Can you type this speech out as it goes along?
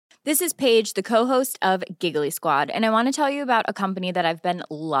This is Paige, the co-host of Giggly Squad, and I want to tell you about a company that I've been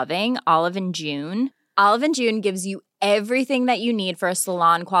loving, Olive & June. Olive & June gives you everything that you need for a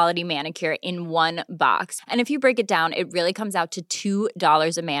salon-quality manicure in one box. And if you break it down, it really comes out to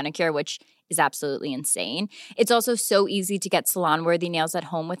 $2 a manicure, which is absolutely insane. It's also so easy to get salon-worthy nails at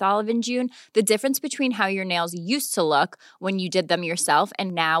home with Olive & June. The difference between how your nails used to look when you did them yourself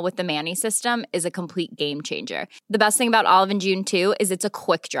and now with the Mani system is a complete game changer. The best thing about Olive & June, too, is it's a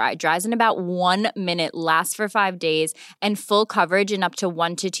quick dry. Dries in about 1 minute, lasts for 5 days, and full coverage in up to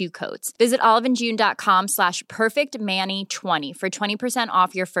 1 to 2 coats. Visit oliveandjune.com/perfectmani20 for 20%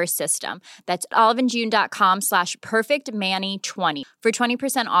 off your first system. That's oliveandjune.com/perfectmani20 for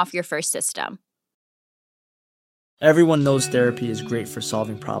 20% off your first system. Everyone knows therapy is great for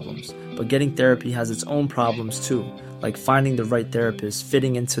solving problems, but getting therapy has its own problems too, like finding the right therapist,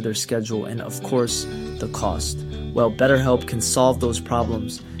 fitting into their schedule, and of course, the cost. Well, BetterHelp can solve those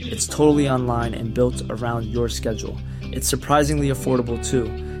problems. It's totally online and built around your schedule. It's surprisingly affordable too.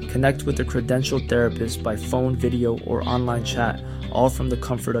 Connect with a credentialed therapist by phone, video, or online chat, all from the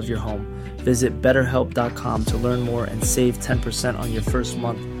comfort of your home. Visit BetterHelp.com to learn more and save 10% on your first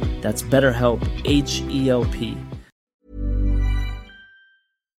month. That's BetterHelp, H-E-L-P.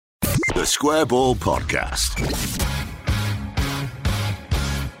 The Square Ball Podcast.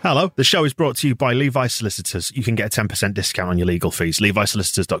 Hello, the show is brought to you by Levi Solicitors. You can get a 10% discount on your legal fees.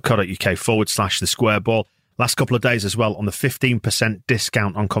 levisolicitors.co.uk/the square ball. Last couple of days as well on the 15%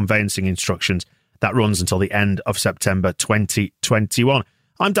 discount on conveyancing instructions. That runs until the end of September 2021.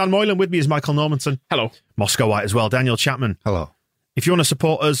 I'm Dan Moylan. With me is Michael Normanson. Hello. Moscow White as well. Daniel Chapman. Hello. If you want to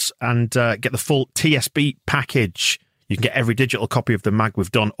support us and get the full TSB package, you can get every digital copy of the mag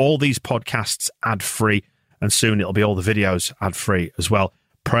we've done. All these podcasts ad-free, and soon it'll be all the videos ad-free as well.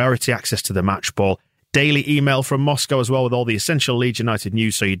 Priority access to the match ball. Daily email from Moscow as well with all the essential Leeds United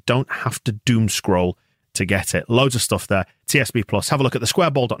news, so you don't have to doom scroll to get it. Loads of stuff there. TSB Plus. Have a look at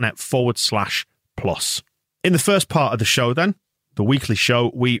thesquareball.net/plus. In the first part of the show then, the weekly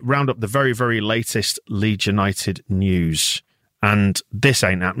show, we round up the very, very latest Leeds United news. And this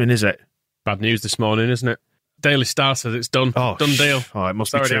ain't happening, is it? Bad news this morning, isn't it? Daily Star says it's done. Oh, done deal. Oh, it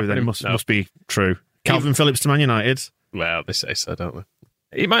must be true then. It must be true. Calvin Calvin Phillips to Man United. Well, they say so, don't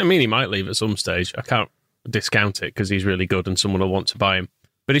they? He might leave at some stage. I can't discount it because he's really good and someone will want to buy him.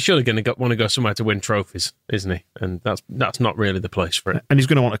 But he's surely going to want to go somewhere to win trophies, isn't he? And that's not really the place for it. And he's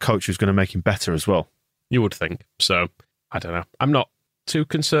going to want a coach who's going to make him better as well. You would think. So, I don't know. I'm not too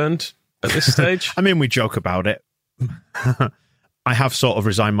concerned at this stage. I mean, we joke about it. I have sort of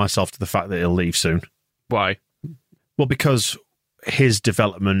resigned myself to the fact that he'll leave soon. Why? Well, because his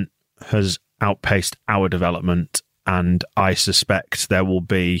development has outpaced our development, and I suspect there will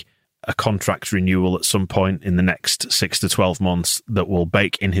be a contract renewal at some point in the next 6 to 12 months that will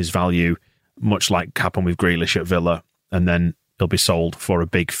bake in his value, much like happened with Grealish at Villa, and then he'll be sold for a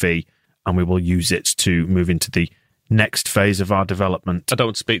big fee, and we will use it to move into the next phase of our development. I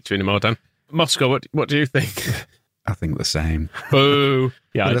don't speak to you anymore, Dan. Moscow, what do you think? I think the same. Boo!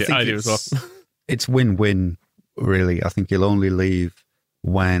 Yeah, I do as well. It's win-win, really. I think he'll only leave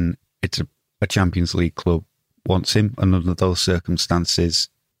when it's a Champions League club wants him, and under those circumstances,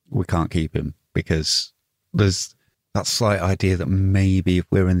 we can't keep him because there's that slight idea that maybe if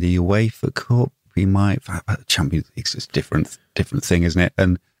we're in the UEFA Cup, we might. Champions League's a different thing, isn't it?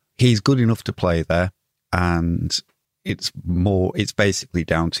 And he's good enough to play there, and it's basically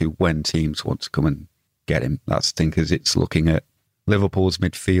down to when teams want to come and get him. That's the thing, because it's looking at Liverpool's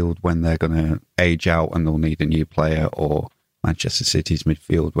midfield when they're going to age out and they'll need a new player, or Manchester City's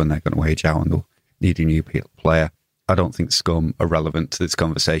midfield when they're going to age out and they'll need a new player. I don't think Scum are relevant to this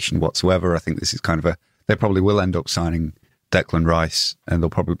conversation whatsoever. I think this is kind of they probably will end up signing Declan Rice, and they'll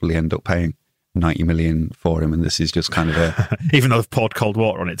probably end up paying 90 million for him, and this is just kind of a... Even though they've poured cold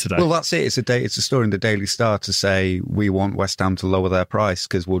water on it today. Well, that's it. It's a story in the Daily Star to say we want West Ham to lower their price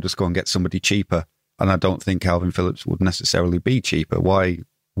because we'll just go and get somebody cheaper. And I don't think Calvin Phillips would necessarily be cheaper. Why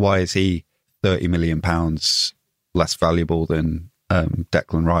is he £30 million less valuable than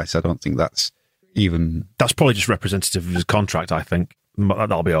Declan Rice? I don't think that's even... That's probably just representative of his contract, I think.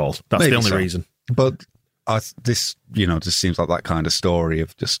 That'll be all. That's the only reason. But this, just seems like that kind of story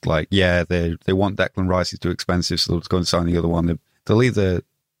of just like, yeah, they want Declan Rice, he's too expensive, so they'll just go and sign the other one. They'll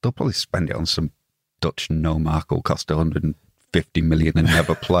probably spend it on some Dutch no-mark, will cost 150 million and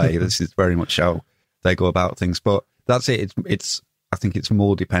never play. This is very much how they go about things. But that's it. I think it's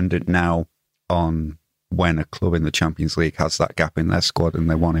more dependent now on when a club in the Champions League has that gap in their squad and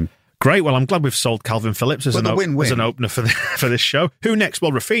they want him. Great. Well, I'm glad we've sold Calvin Phillips as an opener for this show. Who next?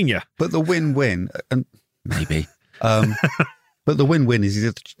 Well, Rafinha. But the win-win, and maybe. But But the win-win is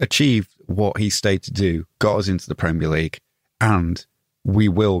he's achieved what he stayed to do, got us into the Premier League, and we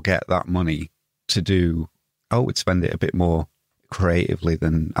will get that money to do. I would spend it a bit more creatively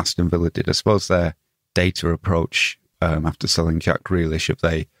than Aston Villa did. I suppose their data approach after selling Jack Grealish, if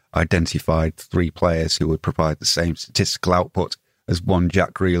they identified 3 players who would provide the same statistical output as one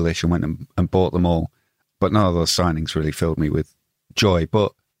Jack Grealish and went and bought them all. But none of those signings really filled me with joy.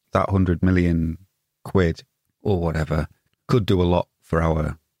 But that 100 million quid or whatever could do a lot for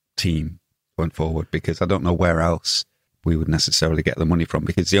our team going forward, because I don't know where else we would necessarily get the money from,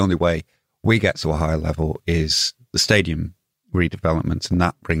 because the only way we get to a higher level is the stadium redevelopment and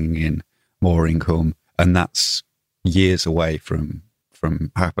that bringing in more income, and that's years away from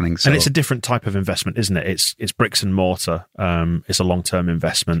happening. So, and it's a different type of investment, isn't it? It's bricks and mortar. It's a long-term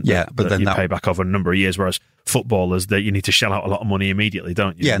investment. Yeah, but then you pay back over a number of years, whereas footballers, that you need to shell out a lot of money immediately,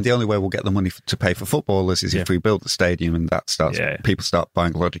 don't you? Yeah, and the only way we'll get the money to pay for footballers is if we build the stadium and that starts, people start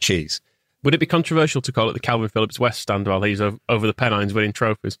buying a lot of cheese. Would it be controversial to call it the Calvin Phillips West stand while he's over the Pennines winning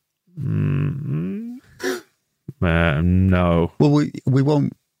trophies? No. Well, we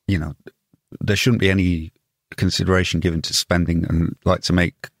won't, there shouldn't be any consideration given to spending, and like to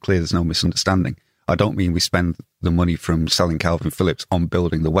make clear there's no misunderstanding. I don't mean we spend the money from selling Calvin Phillips on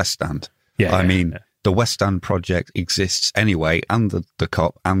building the West Stand. I mean, the West Stand project exists anyway, and the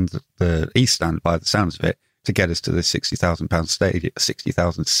COP and the East Stand, by the sounds of it, to get us to the £60,000 stadium,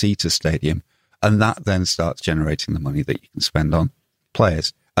 60,000 seater stadium. And that then starts generating the money that you can spend on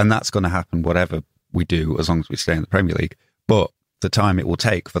players. And that's going to happen whatever we do, as long as we stay in the Premier League. But the time it will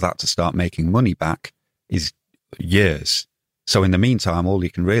take for that to start making money back is years. So in the meantime, all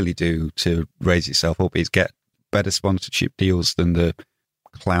you can really do to raise yourself up is get better sponsorship deals than the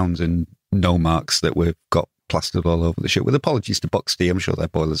clowns and no marks that we've got plastered all over the ship. With apologies to Buxty, I'm sure their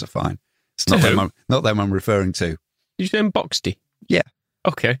boilers are fine. It's not them I'm referring to. Did you say Boxty? Yeah.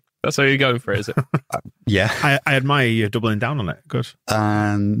 Okay. That's how you're going for it, is it? Yeah. I admire you doubling down on it. Good.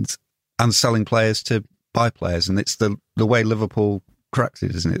 And selling players to buy players. And it's the way Liverpool cracked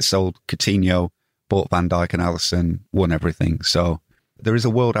it, isn't it? Sold Coutinho, bought Van Dijk and Alisson, won everything. So there is a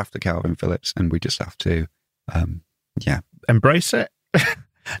world after Calvin Phillips, and we just have to, embrace it.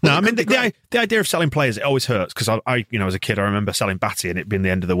 No, I mean, the idea of selling players, it always hurts, because I as a kid, I remember selling Batty and it being the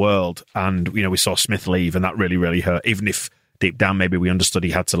end of the world. And, we saw Smith leave, and that really, really hurt. Even if deep down, maybe we understood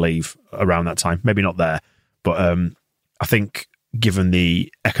he had to leave around that time. Maybe not there. But I think given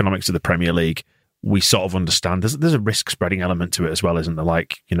the economics of the Premier League, we sort of understand there's a risk spreading element to it as well, isn't there?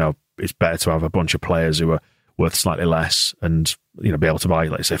 Like, it's better to have a bunch of players who are worth slightly less and, be able to buy,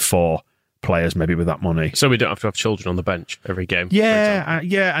 let's say, 4 players maybe with that money. So we don't have to have children on the bench every game. Yeah,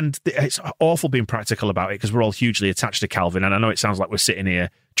 and it's awful being practical about it, because we're all hugely attached to Calvin, and I know it sounds like we're sitting here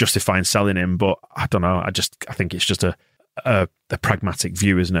justifying selling him, but I don't know. I think it's just a pragmatic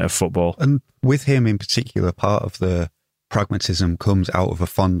view, isn't it, of football? And with him in particular, part of the pragmatism comes out of a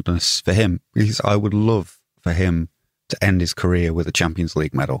fondness for him, because I would love for him to end his career with a Champions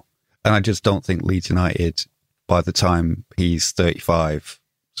League medal. And I just don't think Leeds United, by the time he's 35,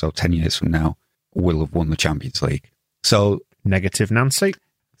 so 10 years from now, will have won the Champions League. So negative Nancy.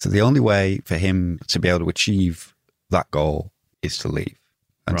 So the only way for him to be able to achieve that goal is to leave.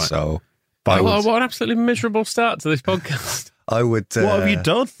 And right. So what an absolutely miserable start to this podcast. I would... what have you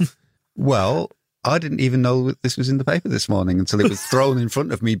done? Well, I didn't even know that this was in the paper this morning until it was thrown in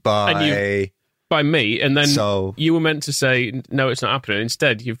front of me by me, and then so, you were meant to say, no, it's not happening.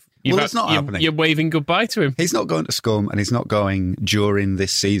 Instead, it's not happening. You're waving goodbye to him. He's not going to Scum, and he's not going during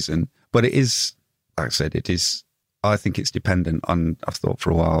this season. But it is, like I said, I think it's dependent on, I've thought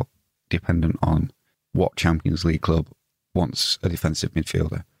for a while, dependent on what Champions League club wants a defensive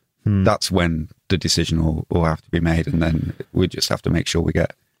midfielder. That's when the decision will have to be made, and then we just have to make sure we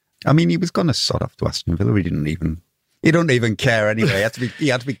get... I mean, he was going to sod off to Aston Villa. He don't even care anyway. He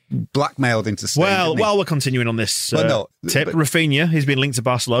had to be blackmailed into staying. Well, while we're continuing on this tip, Rafinha, he's been linked to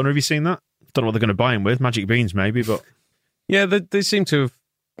Barcelona. Have you seen that? Don't know what they're going to buy him with. Magic beans, maybe, but... Yeah, they seem to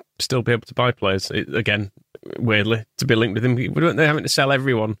still be able to buy players. Again, weirdly, to be linked with him. Weren't they having to sell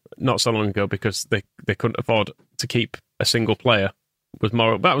everyone not so long ago because they couldn't afford to keep a single player?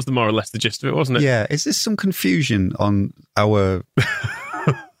 That was the more or less the gist of it, wasn't it? Yeah. Is there some confusion on our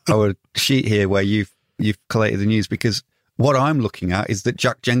sheet here where you've collated the news? Because what I'm looking at is that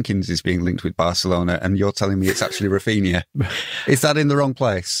Jack Jenkins is being linked with Barcelona, and you're telling me it's actually Rafinha. Is that in the wrong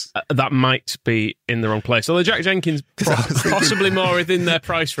place? That might be in the wrong place. Although Jack Jenkins possibly more within their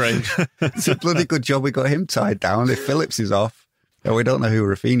price range. It's a bloody good job we got him tied down. If Phillips is off, and we don't know who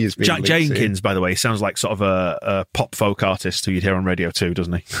Rafinha's being Jack linked Jenkins, to. by the way, sounds like sort of a pop folk artist who you'd hear on Radio 2,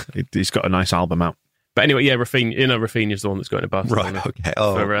 doesn't he? He's got a nice album out. But anyway, yeah, Rafinha's the one that's going to Barcelona. Right, okay.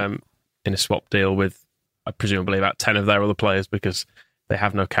 Oh. For, in a swap deal with, presumably, about 10 of their other players because they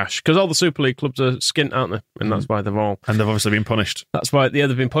have no cash. Because all the Super League clubs are skint, aren't they? And that's why they've all... And they've obviously been punished. That's why,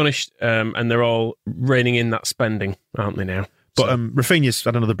 they've been punished, and they're all reining in that spending, aren't they now? But Rafinha's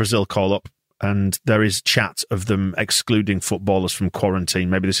had another Brazil call-up, and there is chat of them excluding footballers from quarantine.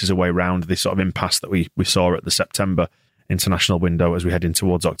 Maybe this is a way round this sort of impasse that we saw at the September international window as we head in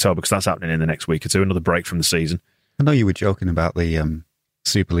towards October, because that's happening in the next week or two, another break from the season. I know you were joking about the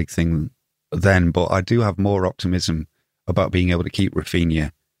Super League thing then, but I do have more optimism about being able to keep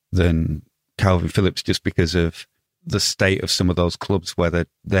Rafinha than Calvin Phillips, just because of the state of some of those clubs where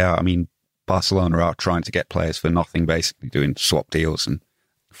they are. I mean, Barcelona are trying to get players for nothing, basically doing swap deals and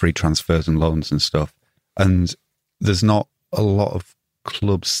free transfers and loans and stuff. And there's not a lot of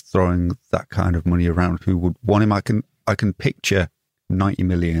clubs throwing that kind of money around who would want him. I can picture 90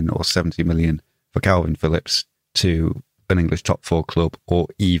 million or 70 million for Calvin Phillips to an English top four club, or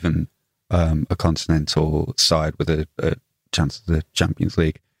even a continental side with a chance of the Champions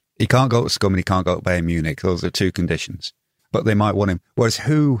League. He can't go to Scum and he can't go to Bayern Munich. Those are two conditions. But they might want him. Whereas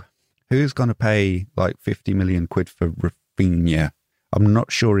who's going to pay like 50 million quid for Rafinha? I'm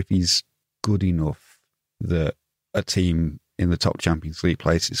not sure if he's good enough that a team in the top Champions League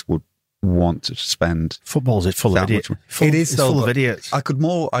places would want to spend. Football's full of idiots. It is full of idiots. I could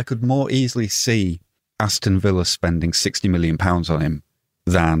more easily see Aston Villa spending £60 million on him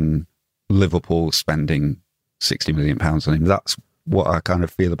than Liverpool spending £60 million on him. That's what I kind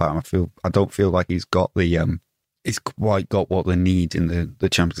of feel about him. I don't feel like he's got he's quite got what they need in the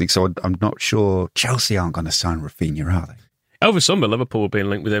Champions League. So I'm not sure Chelsea aren't going to sign Rafinha, are they? Over summer, Liverpool were being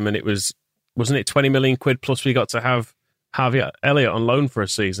linked with him, and wasn't it 20 million quid plus we got to have Harvey Elliott on loan for a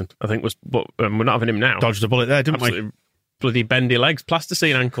season, I think but we're not having him now. Dodged a bullet there, didn't Absolutely we? Bloody bendy legs,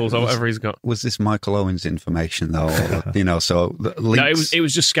 plasticine ankles, or whatever he's got. Was this Michael Owen's information, though? So links, no, it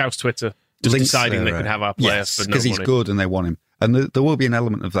was just Scouts Twitter just deciding they could have our player for no money. Because he's good and they want him. And there will be an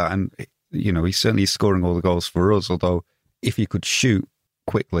element of that. And, he's certainly scoring all the goals for us, although if he could shoot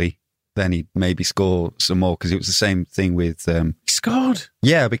quickly, then he'd maybe score some more, because it was the same thing with... he scored?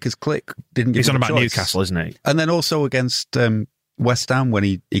 Yeah, because Click didn't give him a choice. He's on about Newcastle, isn't he? And then also against West Ham, when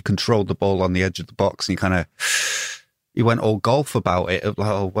he controlled the ball on the edge of the box, and he went all golf about it, of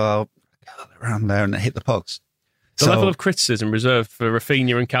around there, and it hit the post. The level of criticism reserved for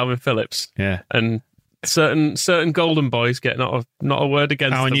Rafinha and Calvin Phillips. Yeah. And certain golden boys get not a word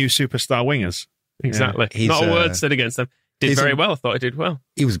against our them. new superstar wingers. Exactly. Yeah. Not a word said against them. Did very well. I thought he did well.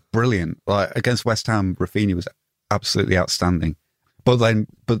 He was brilliant. Like against West Ham, Rafinha was absolutely outstanding. But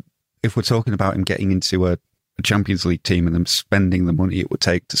if we're talking about him getting into a Champions League team and them spending the money it would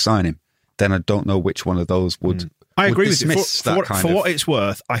take to sign him, then I don't know which one of those would. I agree with you. For what it's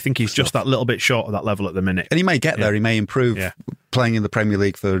worth, I think he's just that little bit short of that level at the minute. And he may get there. He may improve playing in the Premier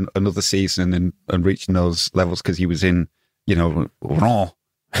League for another season and reaching those levels, because he was in, Rouen,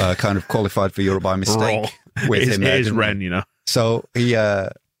 kind of qualified for Europe by mistake with him. It is Rennes, So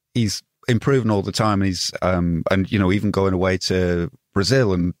he's improving all the time. And he's even going away to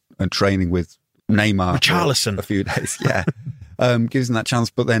Brazil and training with Neymar Richarlison for a few days. Yeah, gives him that chance.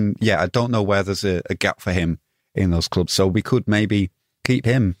 But then, I don't know where there's a gap for him in those clubs. So we could maybe keep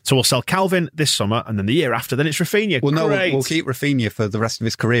him. So we'll sell Calvin this summer, and then the year after, then it's Rafinha. Well, no, we'll keep Rafinha for the rest of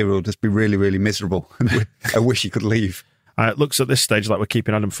his career. He'll just be really, really miserable. I wish he could leave. It looks at this stage like we're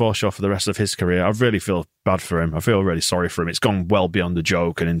keeping Adam Forshaw for the rest of his career. I really feel bad for him. I feel really sorry for him. It's gone well beyond the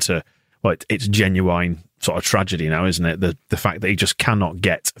joke and into it's genuine sort of tragedy now, isn't it? The fact that he just cannot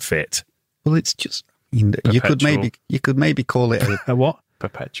get fit. Well, it's just you could maybe call it a what?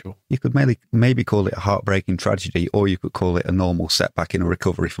 Perpetual. You could maybe call it a heartbreaking tragedy, or you could call it a normal setback in a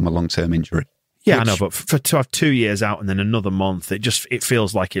recovery from a long-term injury. Yeah, I know, but to have 2 years out and then another month, it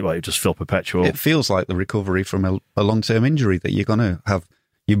feels like it just feel perpetual. It feels like the recovery from a long-term injury that you're going to have.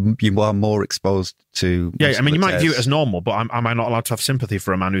 You are more exposed to. Yeah, I mean, you might view it as normal, but am I not allowed to have sympathy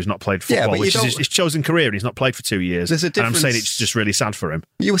for a man who's not played football, which is his chosen career, and he's not played for 2 years? There's a difference. And I'm saying it's just really sad for him.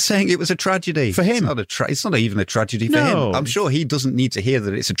 You were saying it was a tragedy for him. It's not even a tragedy for him. I'm sure he doesn't need to hear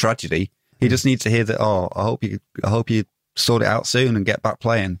that it's a tragedy. He just needs to hear that. Oh, I hope you sort it out soon and get back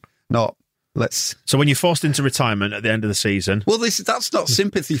playing. Not. So when you're forced into retirement at the end of the season, well, that's not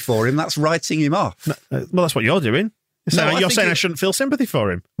sympathy for him. That's writing him off. Well, that's what you're doing. You're saying I shouldn't feel sympathy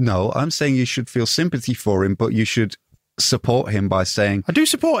for him. No, I'm saying you should feel sympathy for him, but you should support him by saying, I do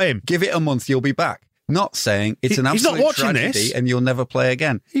support him. Give it a month, you'll be back. Not saying it's an absolute tragedy and you'll never play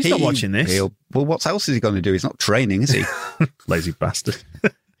again. He's not watching this. Well, what else is he going to do? He's not training, is he? Lazy bastard.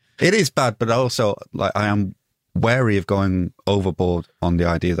 It is bad, but also I am wary of going overboard on the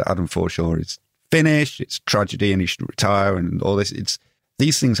idea that Adam Forshaw is finished, it's tragedy and he should retire and all this.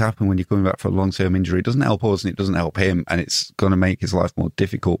 These things happen when you're coming back from a long-term injury. It doesn't help us and it doesn't help him, and it's going to make his life more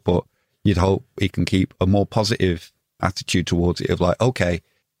difficult, but you'd hope he can keep a more positive attitude towards it of like, okay,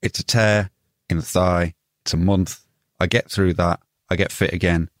 it's a tear in the thigh, it's a month, I get through that, I get fit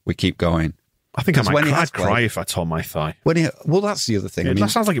again, we keep going. I think I'd cry if I tore my thigh. Well, that's the other thing. That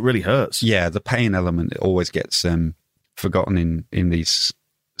sounds like it really hurts. Yeah, the pain element always gets forgotten in these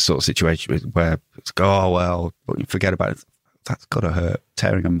sort of situations where it's but you forget about it. That's got to hurt,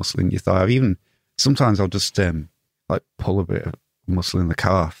 tearing a muscle in your thigh. Even sometimes I'll just like pull a bit of muscle in the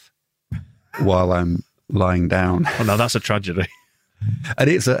calf while I'm lying down. Oh no, that's a tragedy. And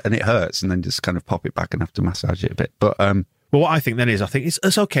it hurts, and then just kind of pop it back and have to massage it a bit. But well, what I think then is, I think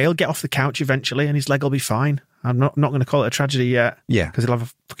it's okay. He'll get off the couch eventually, and his leg will be fine. I'm not going to call it a tragedy yet. Yeah, because he'll have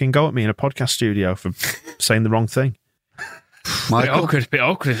a fucking go at me in a podcast studio for saying the wrong thing. Michael? A bit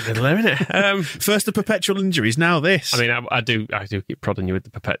awkward in the middle there, isn't it? First the perpetual injuries, now this. I mean, I do keep prodding you with the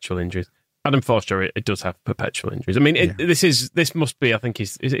perpetual injuries. Adam Forshaw, it does have perpetual injuries. I mean, this must be, I think,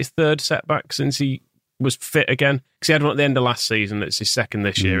 his third setback since he was fit again. Because he had one at the end of last season. It's his second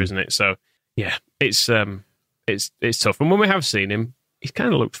this year, isn't it? So, yeah, it's tough. And when we have seen him, he's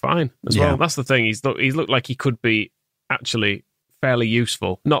kind of looked fine as well. That's the thing. He's looked like he could be actually fairly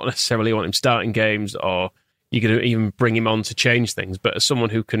useful. Not necessarily want him starting games, or you're going to even bring him on to change things, but as someone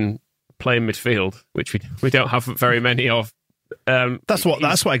who can play in midfield, which we don't have very many of. That's what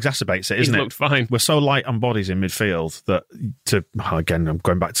exacerbates it, isn't it? Looked fine. We're so light on bodies in midfield that again, I'm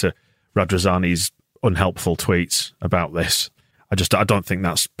going back to Radrazani's unhelpful tweets about this. I don't think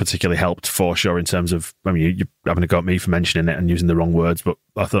that's particularly helped Forshaw in terms of, I mean, you're having a go at me for mentioning it and using the wrong words, but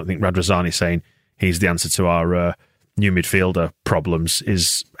I don't think Radrazani saying he's the answer to our new midfielder problems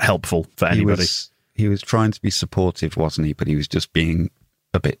is helpful for anybody. He was trying to be supportive, wasn't he? But he was just being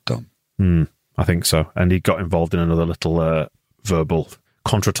a bit dumb. I think so. And he got involved in another little verbal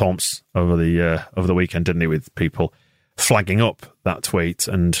contretemps over the weekend, didn't he, with people flagging up that tweet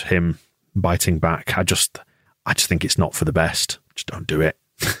and him biting back. I just think it's not for the best. Just don't do it.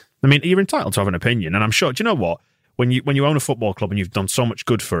 I mean, you're entitled to have an opinion, and I'm sure, do you know what? When you own a football club and you've done so much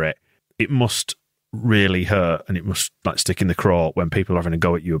good for it, it must really hurt and it must like stick in the craw when people are having a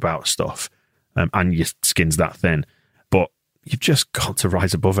go at you about stuff. And your skin's that thin. But you've just got to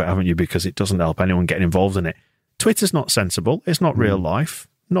rise above it, haven't you? Because it doesn't help anyone getting involved in it. Twitter's not sensible. It's not real life.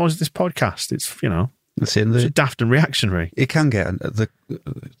 Nor is this podcast. It's, it's daft and reactionary. It can get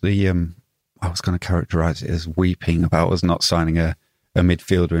I was going to characterise it as weeping about us not signing a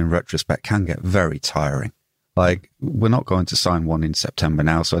midfielder in retrospect can get very tiring. Like, we're not going to sign one in September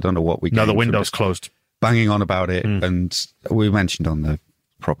now, so I don't know what we can. No, the window's closed. Banging on about it. And we mentioned on the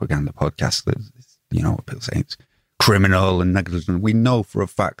propaganda podcast that, people say it's criminal and negligent. We know for a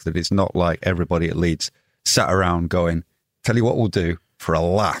fact that it's not like everybody at Leeds sat around going, tell you what we'll do for a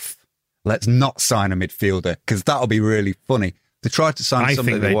laugh. Let's not sign a midfielder because that'll be really funny. They tried to sign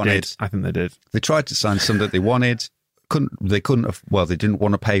something they wanted. I think they did. They tried to sign something that they wanted. They didn't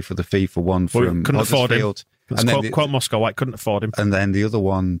want to pay for the fee for one from couldn't afford him. And then quote Moscow White, couldn't afford him. And then the other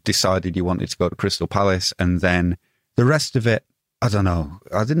one decided he wanted to go to Crystal Palace, and then the rest of it, I don't know.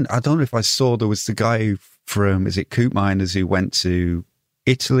 I don't know if I saw there was the guy from, is it Coop Miners, who went to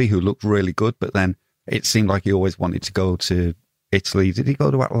Italy, who looked really good, but then it seemed like he always wanted to go to Italy. Did he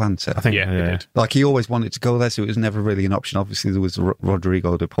go to Atlanta? I think, yeah, he did. Like, he always wanted to go there, so it was never really an option. Obviously, there was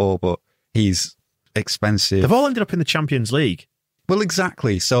Rodrigo de Paul, but he's expensive. They've all ended up in the Champions League. Well,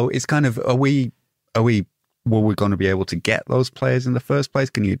 exactly. So it's kind of, were we going to be able to get those players in the first place?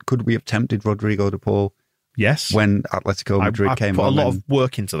 Could we have tempted Rodrigo de Paul? Yes. When Atletico Madrid came on. I put a lot of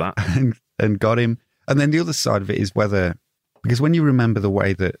work into that. And got him. And then the other side of it is whether, because when you remember the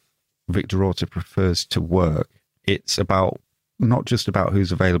way that Victor Orta prefers to work, it's about, not just about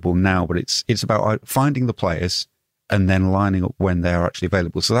who's available now, but it's about finding the players and then lining up when they're actually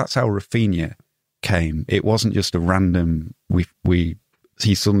available. So that's how Rafinha came. It wasn't just a random,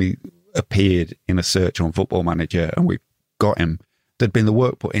 he suddenly appeared in a search on Football Manager and we got him. There'd been the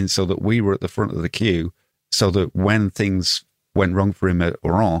work put in so that we were at the front of the queue, so that when things went wrong for him at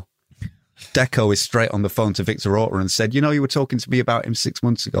Oran, Deco is straight on the phone to Victor Orta and said, you were talking to me about him 6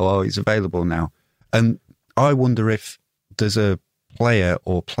 months ago. Oh, he's available now. And I wonder if there's a player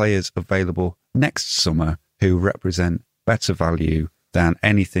or players available next summer who represent better value than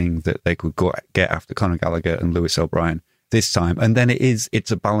anything that they could get after Conor Gallagher and Lewis O'Brien this time. And then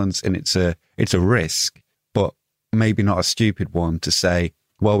it's a balance and it's a risk, but maybe not a stupid one to say,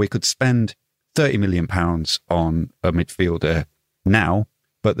 well, we could spend £30 million on a midfielder now,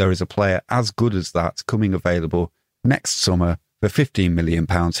 but there is a player as good as that coming available next summer for £15 million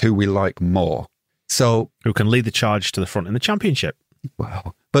who we like more. So, who can lead the charge to the front in the Championship.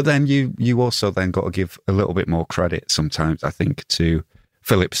 wow. But then you also then got to give a little bit more credit sometimes, I think, to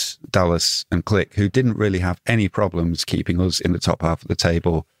Phillips, Dallas and Click, who didn't really have any problems keeping us in the top half of the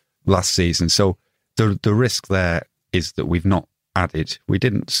table last season. So the risk there is that we've not added, we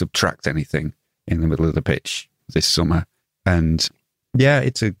didn't subtract anything in the middle of the pitch this summer. And yeah,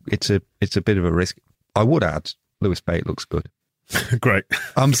 it's a bit of a risk. I would add, Lewis Bate looks good. Great.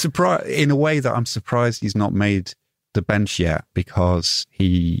 I'm surprised, in a way that I'm surprised he's not made the bench yet, because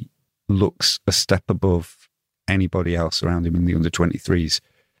he looks a step above anybody else around him in the under-23s.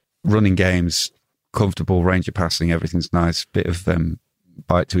 Running games, comfortable, range of passing, everything's nice, bit of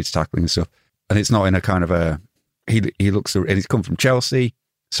bite to his tackling and stuff. And it's not in a kind of a... He looks... And he's come from Chelsea,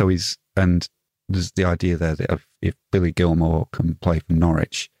 so and there's the idea there that if Billy Gilmore can play for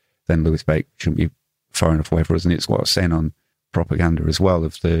Norwich, then Lewis Bate shouldn't be far enough away for us. And it's what I was saying on propaganda as well,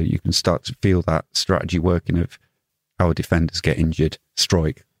 you can start to feel that strategy working of our defenders get injured.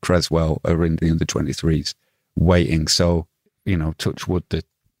 Stroik, Creswell are in the under-23s waiting. So, touch wood that...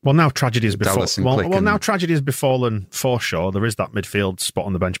 Well, now tragedy has befallen. Now tragedy has befallen for sure. There is that midfield spot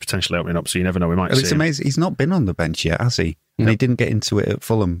on the bench potentially opening up, so you never know. We might see. It's amazing. He's not been on the bench yet, has he? And he didn't get into it at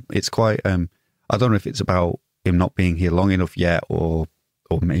Fulham. It's quite... I don't know if it's about him not being here long enough yet, or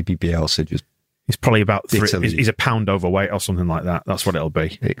maybe Bielsa just... He's probably about he's a pound overweight or something like that. That's what it'll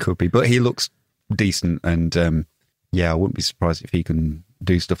be. It could be. But he looks decent, and I wouldn't be surprised if he can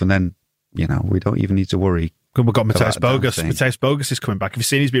do stuff. And then, we don't even need to worry. We've got Mateus Bogus. Mateus Bogus is coming back. Have you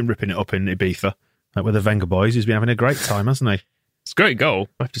seen he's been ripping it up in Ibiza? Like with the Wenger boys, he's been having a great time, hasn't he? It's a great goal,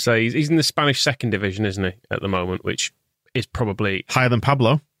 I have to say. He's in the Spanish second division, isn't he, at the moment, which is probably... higher than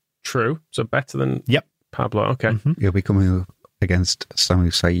Pablo. True. So better than Pablo. Okay. Mm-hmm. He'll be coming against Samu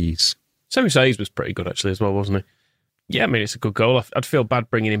Saiz. Samu Saiz was pretty good, actually, as well, wasn't he? Yeah, I mean, it's a good goal. I'd feel bad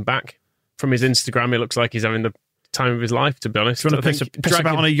bringing him back. From his Instagram, it looks like he's having the time of his life, to be honest. Do you want to piss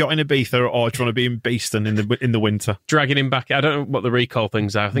about on a yacht in Ibiza, or do you want to be in Beeston in the winter? Dragging him back. I don't know what the recall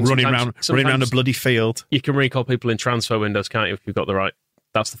things are. I think running around a bloody field. You can recall people in transfer windows, can't you, if you've got the right...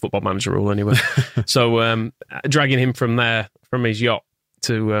 That's the Football Manager rule, anyway. So dragging him from his yacht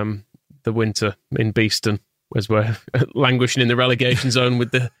to the winter in Beeston, as we're languishing in the relegation zone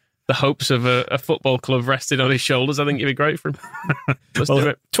with the hopes of a football club resting on his shoulders. I think it'd be great for him. Let's do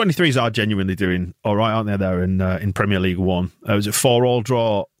it. 23s are genuinely doing all right, aren't they? There in Premier League One. Was it 4-4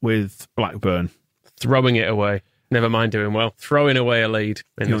 draw with Blackburn? Throwing it away. Never mind doing well. Throwing away a lead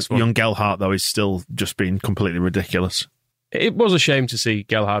in this one. Young Gelhardt, though, is still just being completely ridiculous. It was a shame to see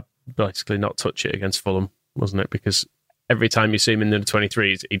Gelhardt basically not touch it against Fulham, wasn't it? Because every time you see him in the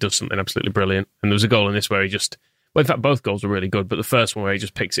 23s, he does something absolutely brilliant. And there was a goal in this where he just... Well, in fact, both goals were really good, but the first one where he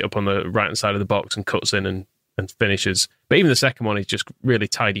just picks it up on the right-hand side of the box and cuts in and finishes. But even the second one, he's just really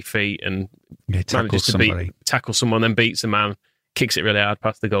tidy feet and manages to tackle someone, then beats a man, kicks it really hard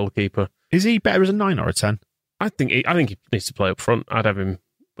past the goalkeeper. Is he better as a 9 or a 10? I think he needs to play up front. I'd have him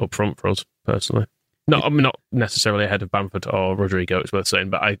up front for us, personally. Not necessarily ahead of Bamford or Rodrigo, it's worth saying,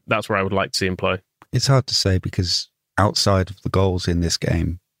 but that's where I would like to see him play. It's hard to say because outside of the goals in this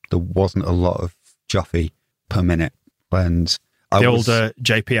game, there wasn't a lot of Joffy per minute. And old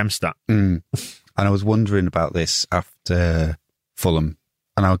JPM stat. And I was wondering about this after Fulham,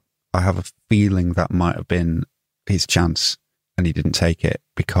 and I have a feeling that might have been his chance and he didn't take it,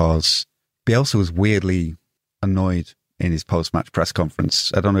 because Bielsa was weirdly annoyed in his post-match press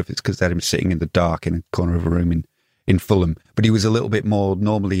conference. I don't know if it's because they had him sitting in the dark in a corner of a room in Fulham, but he was a little bit more...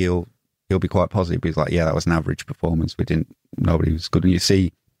 Normally he'll be quite positive. He's like, yeah, that was an average performance. Nobody was good. And you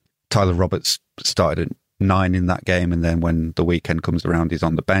see Tyler Roberts started at 9 in that game, and then when the weekend comes around, he's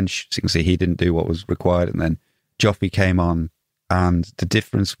on the bench. So you can see he didn't do what was required, and then Joffy came on, and the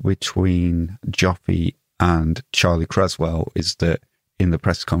difference between Joffy and Charlie Creswell is that in the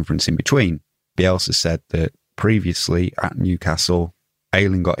press conference in between, Bielsa said that previously at Newcastle,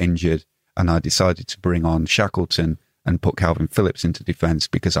 Ayling got injured, and I decided to bring on Shackleton and put Calvin Phillips into defence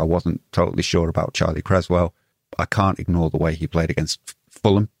because I wasn't totally sure about Charlie Creswell. I can't ignore the way he played against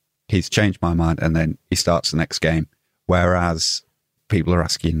Fulham. He's changed my mind, and then he starts the next game. Whereas people are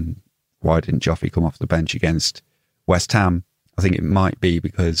asking, why didn't Joffy come off the bench against West Ham? I think it might be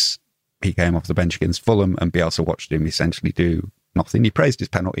because he came off the bench against Fulham and Bielsa watched him essentially do nothing. He praised his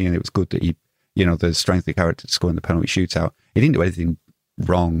penalty, and it was good that he, the strength of character to score in the penalty shootout. He didn't do anything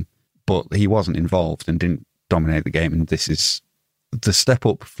wrong, but he wasn't involved and didn't dominate the game. And this is the step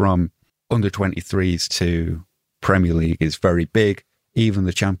up from under-23s to Premier League is very big. Even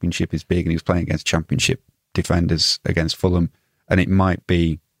the Championship is big, and he was playing against Championship defenders against Fulham. And it might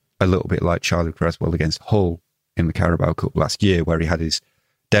be a little bit like Charlie Creswell against Hull in the Carabao Cup last year, where he had his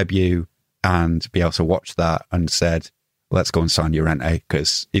debut and Bielsa watched that and said, let's go and sign Llorente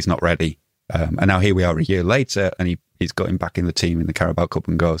because he's not ready. And now here we are a year later, and he's got him back in the team in the Carabao Cup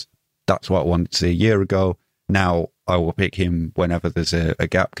and goes, that's what I wanted to see a year ago. Now I will pick him whenever there's a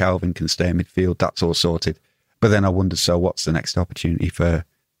gap. Calvin can stay in midfield. That's all sorted. But then I wonder, so what's the next opportunity for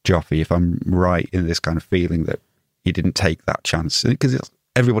Joffrey? If I'm right in this kind of feeling that he didn't take that chance, because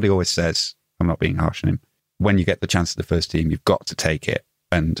everybody always says, I'm not being harsh on him, when you get the chance of the first team, you've got to take it.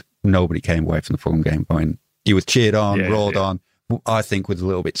 And nobody came away from the Fulham game going, he was cheered on, roared on, I think with a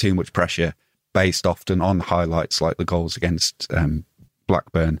little bit too much pressure, based often on highlights like the goals against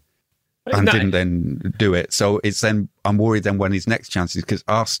Blackburn. And didn't then do it. So it's then I'm worried then when his next chances, because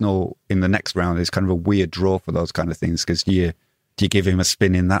Arsenal in the next round is kind of a weird draw for those kind of things. Because do you give him a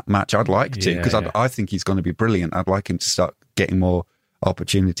spin in that match? I'd like to, because I think he's going to be brilliant. I'd like him to start getting more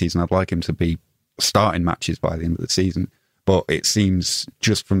opportunities, and I'd like him to be starting matches by the end of the season. But it seems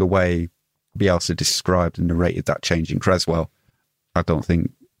just from the way Bielsa described and narrated that change in Creswell, I don't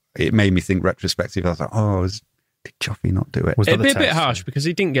think it made me think retrospective. I was like, did Joffrey not do it? It'd be a bit harsh because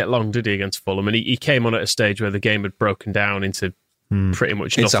he didn't get long, did he, against Fulham? And he came on at a stage where the game had broken down into pretty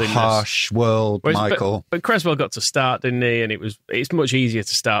much It's nothing. a harsh world, Michael. But Creswell got to start, didn't he? And it's much easier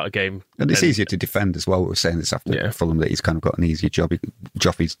to start a game. And it's easier to defend as well. We were saying this after Fulham, that he's kind of got an easier job.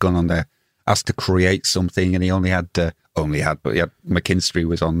 Joffrey's gone on there, asked to create something, and he but he had McKinstry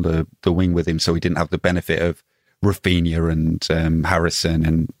was on the wing with him, so he didn't have the benefit of Rafinha and Harrison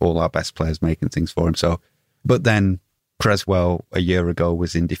and all our best players making things for him. But then Creswell a year ago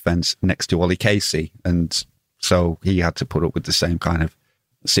was in defence next to Ollie Casey, and so he had to put up with the same kind of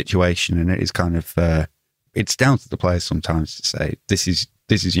situation. And it is kind of it's down to the players sometimes to say this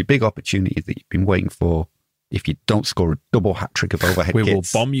is your big opportunity that you've been waiting for. If you don't score a double hat trick of overhead we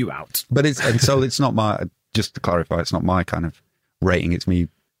kits, will bomb you out. But it's not my, just to clarify, it's not my kind of rating. It's me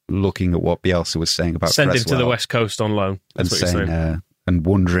looking at what Bielsa was saying about send Creswell him to the West Coast on loan. That's and what you're saying, and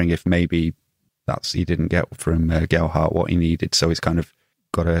wondering if maybe he didn't get from Gelhardt what he needed, so he's kind of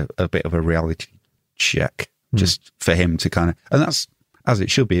got a bit of a reality check just for him to kind of, and that's as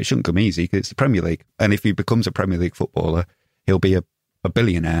it should be. It shouldn't come easy because it's the Premier League, and if he becomes a Premier League footballer, he'll be a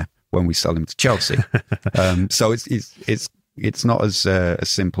billionaire when we sell him to Chelsea. So it's not as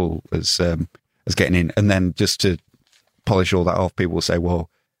simple as getting in, and then just to polish all that off, people will say, "Well,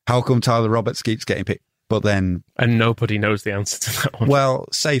 how come Tyler Roberts keeps getting picked?" But then, and nobody knows the answer to that one. Well,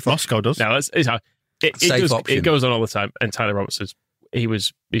 safe Moscow does. No, it goes on all the time. And Tyler Roberts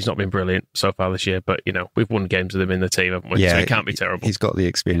he's not been brilliant so far this year, but we've won games with him in the team, haven't we? Yeah, so he can't be terrible. He's got the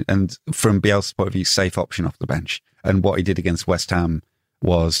experience, and from Bielsa's point of view, safe option off the bench. And what he did against West Ham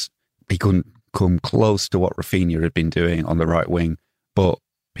was he couldn't come close to what Rafinha had been doing on the right wing, but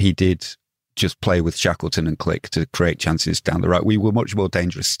he did just play with Shackleton and Click to create chances down the right. We were much more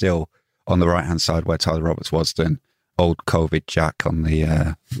dangerous still on the right-hand side where Tyler Roberts was than old COVID Jack on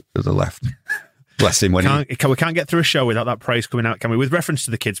the left. Bless him. We can't get through a show without that praise coming out, can we? With reference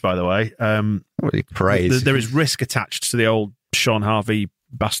to the kids, by the way. Praise. There is risk attached to the old Sean Harvey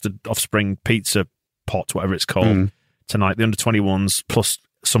bastard offspring pizza pot, whatever it's called, tonight. The under-21s plus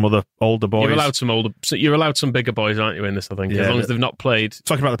some other older boys. You're allowed some bigger boys, aren't you, in this, I think? As long as they've not played.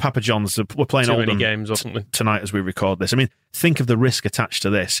 Talking about the Papa Johns, we're playing too Oldham many games or something tonight as we record this. I mean, think of the risk attached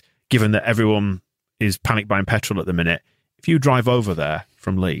to this, given that everyone is panic buying petrol at the minute. If you drive over there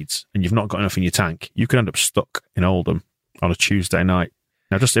from Leeds and you've not got enough in your tank, you could end up stuck in Oldham on a Tuesday night.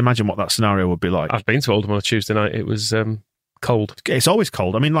 Now, just imagine what that scenario would be like. I've been to Oldham on a Tuesday night. It was cold. It's always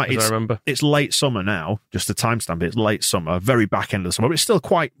cold. I mean, I remember. It's late summer now, just to timestamp it. It's late summer, very back end of the summer, but it's still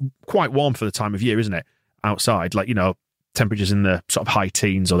quite warm for the time of year, isn't it? Outside, temperatures in the sort of high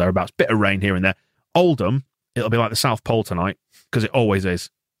teens or thereabouts. Bit of rain here and there. Oldham, it'll be like the South Pole tonight, because it always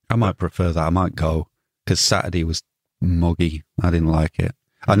is. I might prefer that. I might go, because Saturday was muggy. I didn't like it.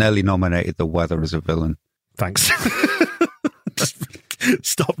 I nearly nominated the weather as a villain. Thanks.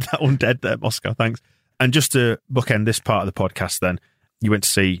 Stop that one dead there, Moscow. Thanks. And just to bookend this part of the podcast then, you went to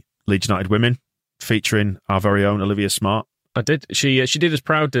see Leeds United Women featuring our very own Olivia Smart. I did. She did as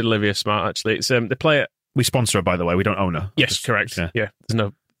proud, did Olivia Smart, actually. It's they play it. We sponsor her, by the way. We don't own her. Yes, correct. Yeah. There's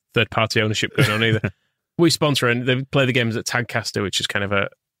no third-party ownership going on either. We sponsor her, and they play the games at Tadcaster, which is kind of a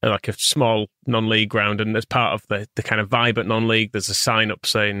small non-league ground, and as part of the kind of vibe at non-league, there's a sign up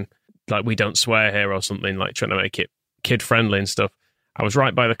saying, we don't swear here or something, trying to make it kid-friendly and stuff. I was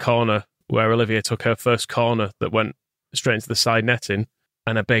right by the corner where Olivia took her first corner that went straight into the side netting,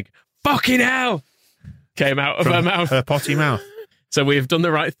 and a big "fucking hell" came out of her mouth. Her potty mouth. So we've done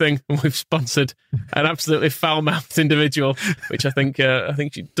the right thing, and we've sponsored an absolutely foul-mouthed individual, which I think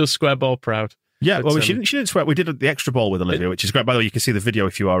she does Square Ball proud. Yeah, But, well, she didn't swear. We did the extra ball with Olivia, which is great. By the way, you can see the video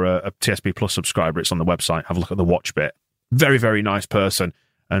if you are a TSB Plus subscriber. It's on the website. Have a look at the watch bit. Very, very nice person,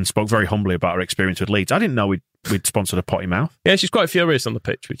 and spoke very humbly about her experience with Leeds. I didn't know we'd sponsored a potty mouth. Yeah, she's quite furious on the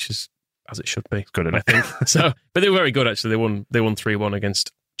pitch, which is as it should be. It's good enough. I think. So, but they were very good actually. They won 3-1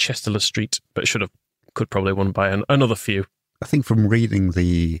 against Chesterley Street, but could probably won by another few. I think from reading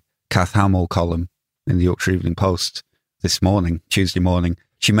the Kath Hamill column in the Yorkshire Evening Post this morning, Tuesday morning,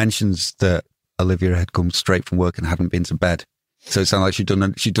 she mentions that Olivia had come straight from work and hadn't been to bed. So it sounded like she'd done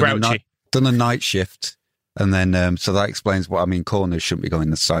a night shift. And then, so that explains what I mean. Corners shouldn't be going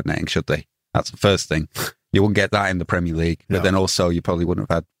the side netting, should they? That's the first thing. You wouldn't get that in the Premier League. But then also, you probably wouldn't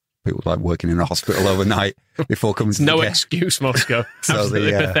have had people like working in a hospital overnight before coming to no the excuse, Moscow. So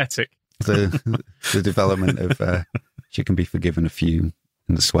Absolutely pathetic. The development of she can be forgiven a few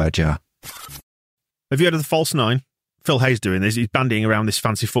in the swear jar. Have you heard of the false nine? Phil Hayes doing this. He's bandying around this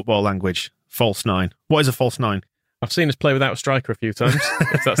fancy football language. False nine. What is a false nine? I've seen us play without a striker a few times,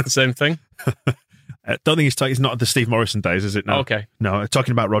 if that's the same thing. Don't think he's not the Steve Morrison days, is it? No. Okay. No,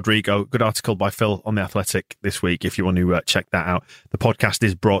 talking about Rodrigo. Good article by Phil on The Athletic this week if you want to check that out. The podcast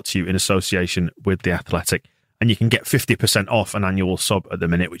is brought to you in association with The Athletic, and you can get 50% off an annual sub at the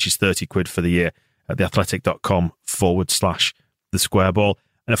minute, which is 30 quid for the year at theathletic.com/the square ball.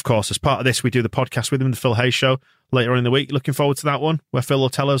 And of course, as part of this, we do the podcast with him, the Phil Hayes Show, later on in the week. Looking forward to that one, where Phil will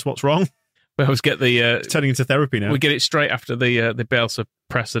tell us what's wrong. We always get it's turning into therapy now. We get it straight after the Bielsa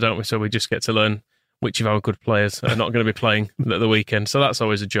presser, don't we? So we just get to learn which of our good players are not going to be playing at the weekend. So that's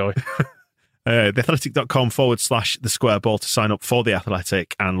always a joy. Theathletic.com/the square ball to sign up for The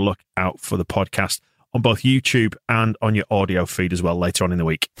Athletic, and look out for the podcast on both YouTube and on your audio feed as well later on in the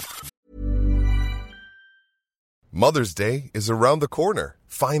week. Mother's Day is around the corner.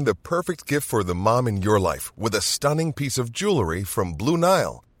 Find the perfect gift for the mom in your life with a stunning piece of jewelry from Blue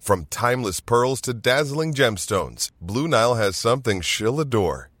Nile. From timeless pearls to dazzling gemstones, Blue Nile has something she'll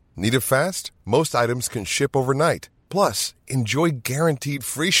adore. Need it fast? Most items can ship overnight. Plus, enjoy guaranteed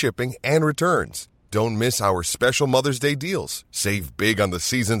free shipping and returns. Don't miss our special Mother's Day deals. Save big on the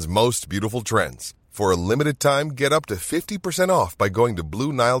season's most beautiful trends. For a limited time, get up to 50% off by going to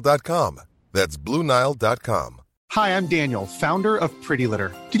BlueNile.com. That's BlueNile.com. Hi, I'm Daniel, founder of Pretty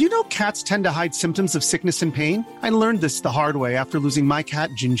Litter. Did you know cats tend to hide symptoms of sickness and pain? I learned this the hard way after losing my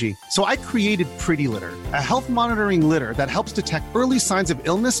cat, Gingy. So I created Pretty Litter, a health monitoring litter that helps detect early signs of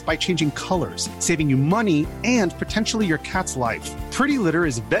illness by changing colors, saving you money and potentially your cat's life. Pretty Litter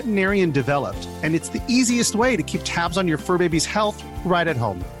is veterinarian developed, and it's the easiest way to keep tabs on your fur baby's health right at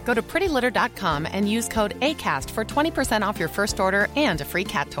home. Go to prettylitter.com and use code ACAST for 20% off your first order and a free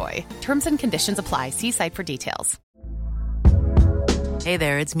cat toy. Terms and conditions apply. See site for details. Hey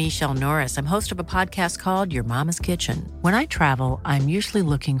there, it's Michelle Norris. I'm host of a podcast called Your Mama's Kitchen. When I travel, I'm usually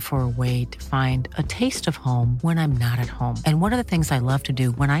looking for a way to find a taste of home when I'm not at home. And one of the things I love to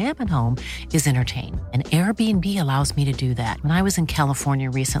do when I am at home is entertain. And Airbnb allows me to do that. When I was in California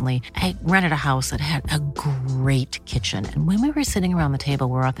recently, I rented a house that had a great kitchen. And when we were sitting around the table,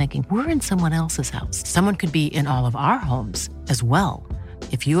 we were all thinking, we're in someone else's house. Someone could be in all of our homes as well.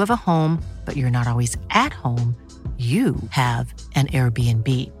 If you have a home, but you're not always at home, you have an Airbnb.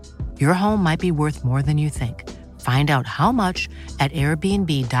 Your home might be worth more than you think. Find out how much at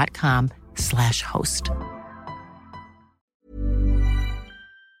airbnb.com/host.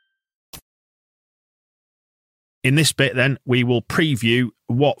 In this bit, then, we will preview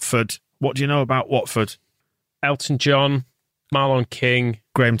Watford. What do you know about Watford? Elton John, Marlon King,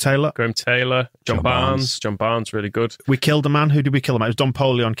 Graham Taylor, John Barnes. John Barnes, really good. We killed a man. Who did we kill a man? It was Don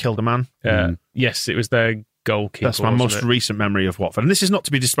Polion killed a man. Yes, it was their goalkeeper. That's my most recent memory of Watford. And this is not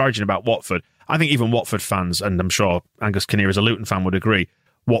to be disparaging about Watford. I think even Watford fans, and I'm sure Angus Kinnear as a Luton fan would agree,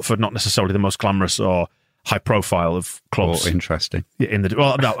 Watford not necessarily the most glamorous or high profile of clubs. Oh, interesting.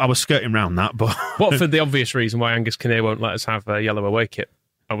 Well, no, I was skirting around that, but Watford, the obvious reason why Angus Kinnear won't let us have a yellow away kit,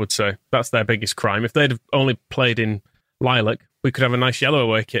 I would say. That's their biggest crime. If they'd have only played in lilac, we could have a nice yellow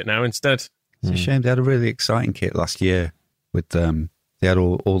away kit now instead. It's a shame. They had a really exciting kit last year with they had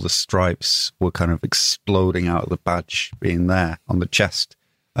all the stripes were kind of exploding out of the badge being there on the chest.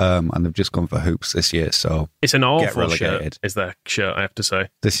 And they've just gone for hoops this year. So it's an awful shirt, is their shirt, I have to say.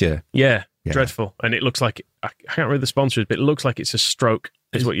 This year? Yeah, dreadful. And it looks like, I can't read the sponsors, but it looks like it's a stroke,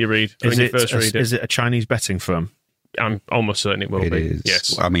 is what you read when you first read it. Is it a Chinese betting firm? I'm almost certain it will be. It is.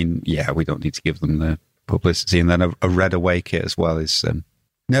 Yes. I mean, yeah, we don't need to give them the publicity. And then a red away kit as well is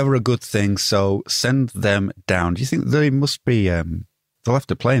never a good thing. So send them down. Do you think they must be... they'll have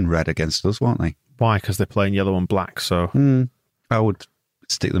to play in red against us, won't they? Why? Because they're playing yellow and black, so... I would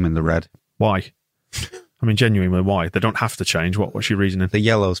stick them in the red. Why? I mean, genuinely, why? They don't have to change. What's your reasoning? The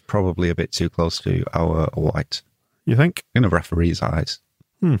yellow's probably a bit too close to our white. You think? In a referee's eyes.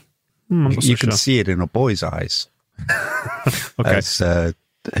 I'm not so You can sure. see it in a boy's eyes. Okay. As,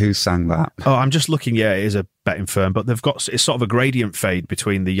 who sang that? Oh, I'm just looking. Yeah, it is a betting firm, but it's sort of a gradient fade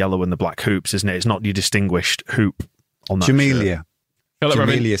between the yellow and the black hoops, isn't it? It's not your distinguished hoop on that shirt. Jamelia.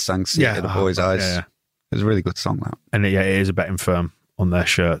 Jamelia sang See It in a Boy's Eyes. Yeah. It was a really good song, that. And it is a betting firm on their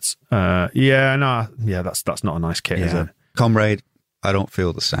shirts. That's not a nice kit, is it? Comrade, I don't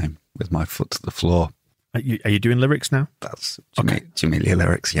feel the same with my foot to the floor. Are you doing lyrics now? That's Jamelia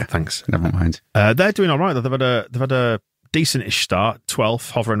lyrics, yeah. Thanks. Never mind. They're doing all right. They've had a decentish start,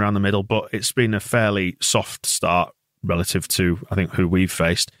 12th, hovering around the middle, but it's been a fairly soft start relative to, I think, who we've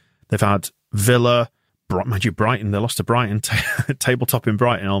faced. They've had Villa, mind you, Brighton. They lost to Brighton, tabletop in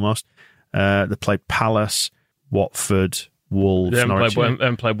Brighton almost. They played Palace, Watford, Wolves. They Norwich.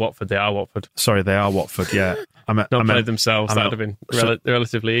 haven't played Watford. They are Watford. Sorry, they are Watford. Yeah, Not played themselves. That would have been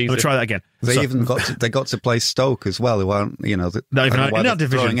relatively easy. Let me try that again. They got to play Stoke as well, who aren't, not even in that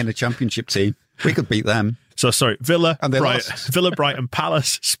division. Throwing in a championship team. We could beat them. So sorry, Villa, And they Villa, Brighton,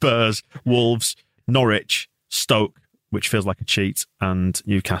 Palace, Spurs, Wolves, Norwich, Stoke, which feels like a cheat, and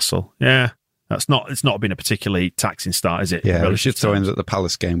Newcastle. Yeah, it's not been a particularly taxing start, is it? Yeah, we should throw in that the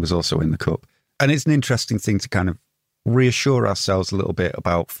Palace game was also in the cup, and it's an interesting thing to kind of reassure ourselves a little bit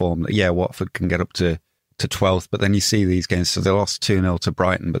about form. That Watford can get up to 12th, but then you see these games. So they lost 2-0 to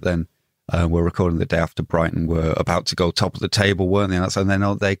Brighton, but then we're recording the day after Brighton were about to go top of the table, weren't they? And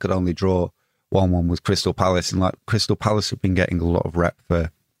then they could only draw 1-1 with Crystal Palace, and Crystal Palace have been getting a lot of rep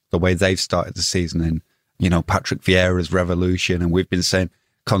for the way they've started the season, and Patrick Vieira's revolution, and we've been saying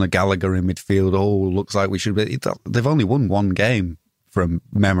Conor Gallagher in midfield. Oh, looks like we should be. They've only won one game from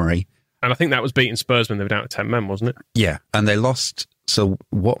memory, and I think that was beating Spurs when they were down to 10 men, wasn't it? Yeah, and they lost. So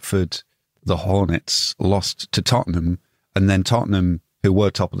Watford, the Hornets, lost to Tottenham, and then Tottenham, who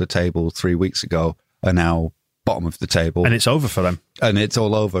were top of the table 3 weeks ago, are now bottom of the table. And it's over for them. And it's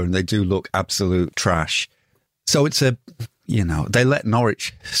all over, and they do look absolute trash. So it's they let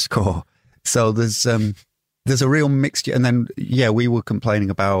Norwich score. So there's a real mixture. And then, we were complaining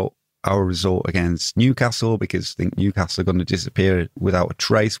about our result against Newcastle because I think Newcastle are going to disappear without a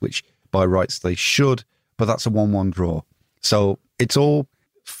trace, which by rights they should, but that's a 1-1 draw. So it's all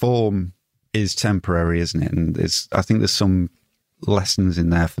form is temporary, isn't it? And I think there's some lessons in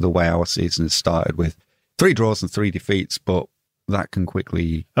there for the way our season has started with 3 draws and 3 defeats, but that can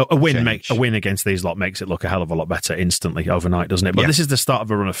quickly a win against these lot makes it look a hell of a lot better instantly overnight, doesn't it? But this is the start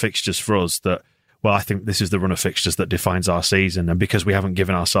of a run of fixtures for us that, well, I think this is the run of fixtures that defines our season, and because we haven't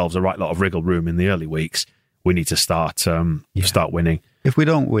given ourselves a right lot of wriggle room in the early weeks, we need to start winning. If we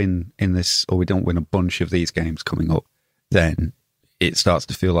don't win in this, or we don't win a bunch of these games coming up, then it starts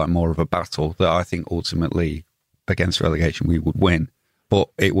to feel like more of a battle that I think ultimately against relegation we would win. But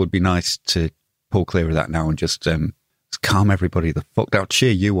it would be nice to pull clear of that now and just calm everybody the fuck down,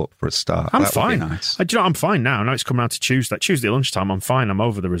 cheer you up for a start. I'm that fine. Would be nice. I'm fine now. Now it's come around to Tuesday lunchtime. I'm fine. I'm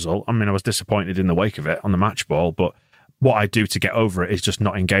over the result. I mean, I was disappointed in the wake of it on the match ball, but what I do to get over it is just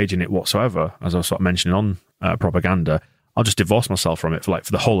not engage in it whatsoever. As I was sort of mentioning on propaganda, I'll just divorce myself from it for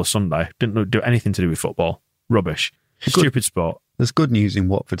the whole of Sunday. Didn't do anything to do with football. Rubbish. Stupid sport. There's good news in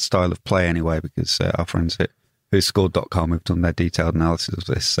Watford's style of play anyway, because our friends at whoscored.com who've done their detailed analysis of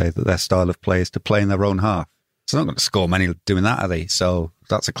this say that their style of play is to play in their own half. So they're not going to score many doing that, are they? So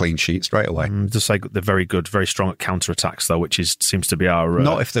that's a clean sheet straight away. Just say they're very good, very strong at counter-attacks, though, which seems to be our...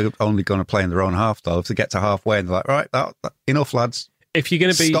 Not if they're only going to play in their own half, though. If they get to halfway and they're like, right, that, enough, lads. If you're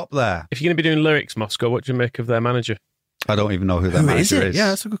going to stop there. If you're going to be doing lyrics, Moscow, what do you make of their manager? I don't even know who their manager is. Yeah,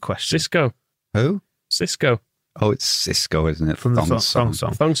 that's a good question. Cisco. Who? Cisco. Oh, it's Cisco, isn't it? From the Thong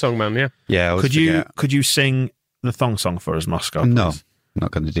Song. Thong Song Man, yeah. Yeah, Could you sing the Thong Song for us, Moscow? No, I'm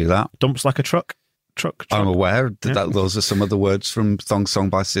not going to do that. Dumps like a truck. I'm aware that those are some of the words from Thong Song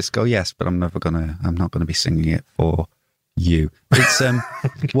by Cisco, yes, but I'm not going to be singing it for you.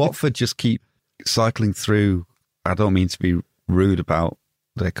 It's Watford just keep cycling through. I don't mean to be rude about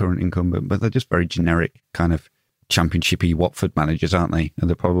their current incumbent, but they're just very generic kind of championship-y Watford managers, aren't they? And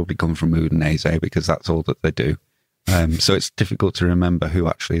they probably come from Udinese because that's all that they do. So it's difficult to remember who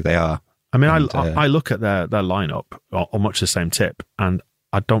actually they are. I mean, I look at their lineup on much the same tip, and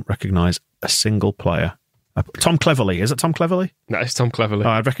I don't recognise a single player. Tom Cleverley. Is it Tom Cleverley? No, it's Tom Cleverley.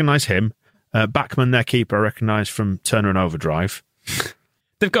 I recognise him. Backman, their keeper, I recognise from Turner and Overdrive.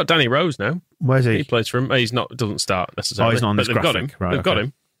 They've got Danny Rose now. Where's he? He plays for him. Doesn't start necessarily. Oh, he's not on this graphic. Got him. Right, they've got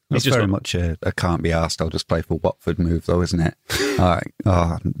him. It's very much a can't be arsed. I'll just play for Watford move, though, isn't it?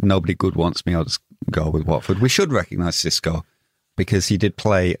 Nobody good wants me. I'll just go with Watford. We should recognise Cisco because he did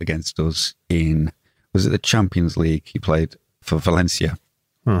play against us in was it the Champions League? He played for Valencia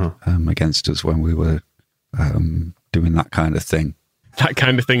against us when we were doing that kind of thing. That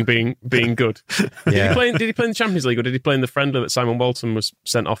kind of thing being good. Yeah. Did he play in the Champions League or did he play in the friendly that Simon Walton was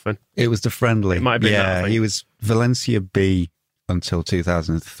sent off in? It was the friendly. It might have been that, I think. He was Valencia B until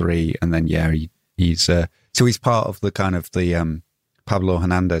 2003, and then he's so he's part of the kind of the Pablo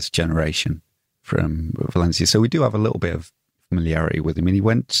Hernandez generation from Valencia. So we do have a little bit of familiarity with him. And he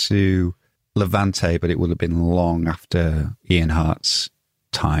went to Levante, but it would have been long after Ian Hart's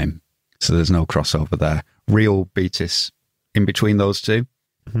time. So there's no crossover there. Real Betis in between those two.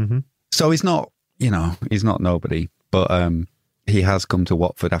 Mm-hmm. So he's not nobody, but he has come to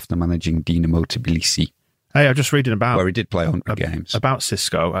Watford after managing Dinamo Tbilisi. Hey, I'm just reading about... Where he did play 100 games. About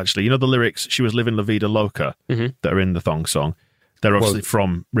Cisco, actually. You know the lyrics, She Was Living La Vida Loca, that are in the Thong song? They're obviously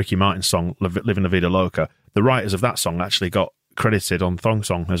from Ricky Martin's song, Living La Vida Loca. The writers of that song actually got credited on Thong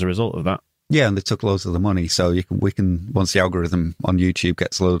Song as a result of that. Yeah, and they took loads of the money, so we can once the algorithm on YouTube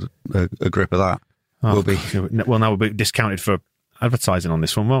gets a grip of that, now we'll be discounted for advertising on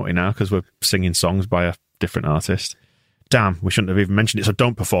this one, won't we now? Because we're singing songs by a different artist. Damn, we shouldn't have even mentioned it, so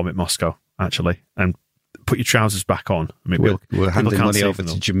don't perform it, Moscow, actually, and put your trousers back on. I mean, we're handing money over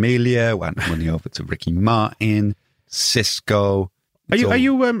to Jamelia, we're handing money over to Ricky Martin, Cisco. Are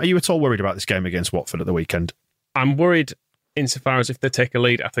you at all worried about this game against Watford at the weekend? I'm worried insofar as if they take a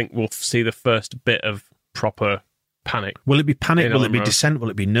lead, I think we'll see the first bit of proper panic. Will it be panic? Will it be dissent? Will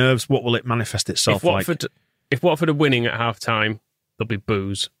it be nerves? What will it manifest itself like? If Watford are winning at half time, there'll be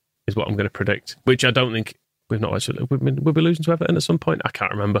boos, is what I'm going to predict, which I don't think we've not actually. We'll be losing to Everton at some point. I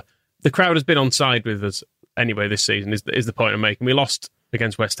can't remember. The crowd has been on side with us anyway this season, is the point I'm making. We lost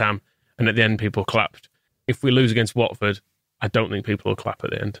against West Ham, and at the end, people clapped. If we lose against Watford, I don't think people will clap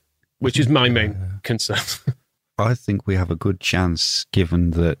at the end, which is my main concern. I think we have a good chance,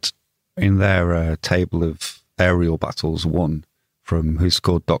 given that in their table of aerial battles won from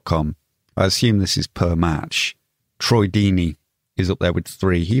whoscored.com, I assume this is per match. Troy Deeney is up there with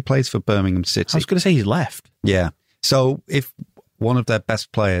 3. He plays for Birmingham City. I was going to say he's left. Yeah. So if one of their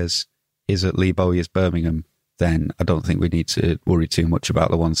best players is at Lee Bowyer's Birmingham, then I don't think we need to worry too much about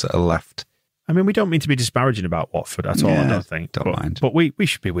the ones that are left. I mean, we don't mean to be disparaging about Watford at all, I don't think. Don't mind. But we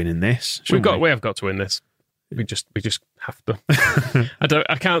should be winning this. We have got to win this. We just have to.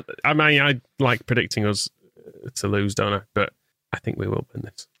 I like predicting us to lose, don't I? But I think we will win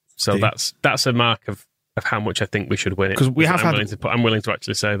this. So that's a mark of how much I think we should win it. Because I'm willing to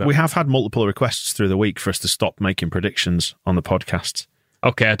actually say that. We have had multiple requests through the week for us to stop making predictions on the podcast.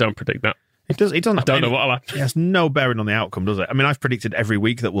 Okay, I don't predict that. It doesn't. I don't know what'll happen. It has no bearing on the outcome, does it? I mean, I've predicted every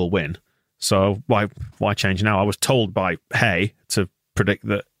week that we'll win. So why change now? I was told by Hay to predict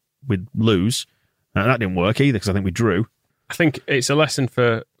that we'd lose. That didn't work either because I think we drew. I think it's a lesson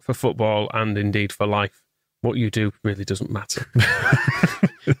for football and indeed for life. What you do really doesn't matter.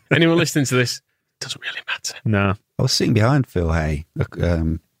 Anyone listening to this, doesn't really matter. No. I was sitting behind Phil Hay,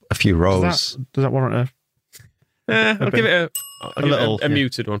 a few rows. Does that warrant I'll give it a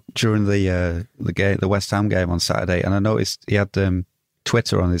muted one. During the West Ham game on Saturday, and I noticed he had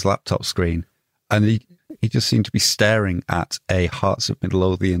Twitter on his laptop screen, and he just seemed to be staring at a Hearts of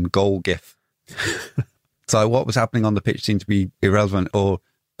Midlothian goal gif. So what was happening on the pitch seemed to be irrelevant, or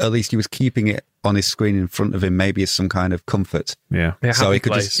at least he was keeping it on his screen in front of him, maybe as some kind of comfort. Yeah. So he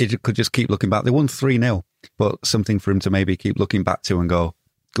could just keep looking back. They won 3-0, but something for him to maybe keep looking back to and go,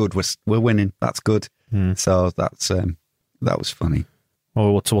 good, we're winning. That's good. So that was funny.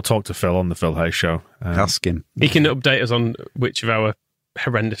 Well, we'll talk to Phil on the Phil Hay Show. Ask him. He can update us on which of our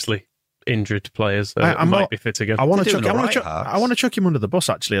horrendously injured players might be fit again. I want to chuck him under the bus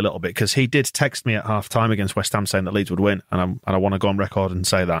actually a little bit because he did text me at half time against West Ham saying that Leeds would win, and I want to go on record and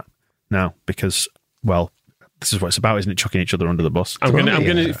say that now because, well, this is what it's about, isn't it? Chucking each other under the bus. I'm going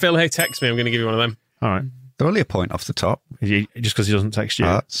to Phil Hay text me. I'm going to give you one of them. All right. They're only a point off the top. Just because he doesn't text you.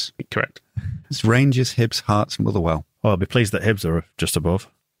 Hearts. Correct. It's Rangers, Hibs, Hearts, Motherwell. Well, I'll be pleased that Hibs are just above.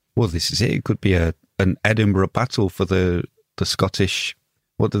 Well, this is it. It could be an Edinburgh battle for the Scottish.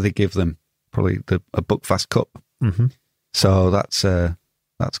 What do they give them? Probably a Buckfast Cup. Mm-hmm. So that's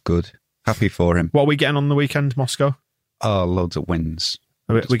good. Happy for him. What are we getting on the weekend, Moscow? Oh, loads of wins.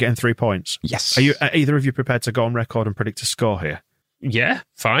 Are we getting 3 points? Yes. Are either of you prepared to go on record and predict a score here? Yeah,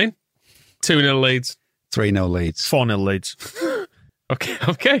 fine. 2-0 Leeds. 3-0 Leeds. 4-0 Leeds.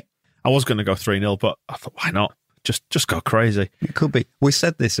 Okay. I was going to go 3-0, but I thought, why not? Just go crazy. It could be. We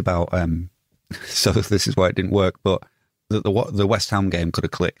said this about, so this is why it didn't work, but the West Ham game could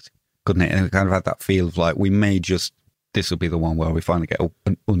have clicked, couldn't it? And it kind of had that feel of like, this will be the one where we finally get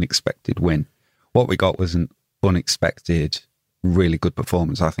an unexpected win. What we got was an unexpected really good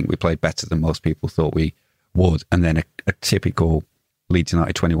performance. I think we played better than most people thought we would. And then a typical Leeds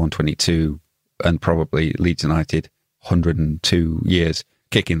United 21-22 and probably Leeds United 102 years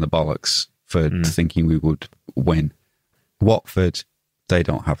kicking the bollocks for thinking we would win. Watford, they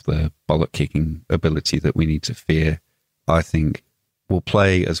don't have the bollock kicking ability that we need to fear. I think we'll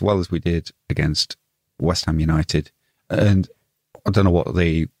play as well as we did against West Ham United. And I don't know what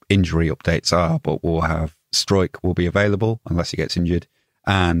the injury updates are, but we'll have Struijk will be available unless he gets injured.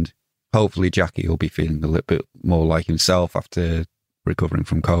 And hopefully Jackie will be feeling a little bit more like himself after recovering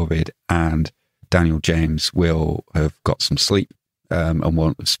from COVID. And Daniel James will have got some sleep and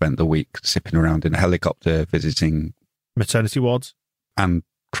won't have spent the week sipping around in a helicopter visiting maternity wards and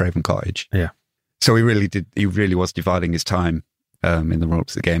Craven Cottage. Yeah. So he really was dividing his time in the run-up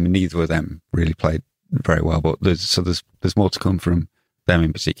to the game, and neither of them really played very well. But there's more to come from them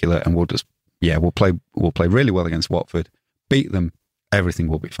in particular, and we'll play really well against Watford, beat them, everything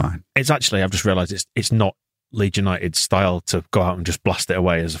will be fine. It's actually, I've just realised it's not Leeds United's style to go out and just blast it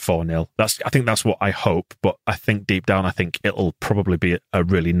away as a 4-0. I think that's what I hope, but I think deep down, I think it'll probably be a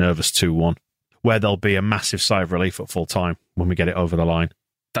really nervous 2-1, where there'll be a massive sigh of relief at full time when we get it over the line.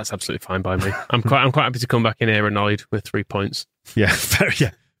 That's absolutely fine by me. I'm quite happy to come back in here annoyed with 3 points. Yeah,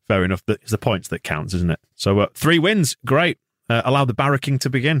 fair enough. It's the points that counts, isn't it? So 3 wins, great. Allow the barracking to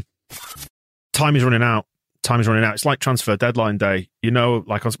begin. Time is running out. It's like transfer deadline day.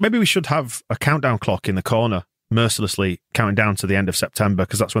 Maybe we should have a countdown clock in the corner, mercilessly counting down to the end of September,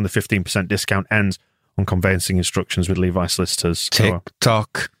 because that's when the 15% discount ends on conveyancing instructions with Levi Solicitors.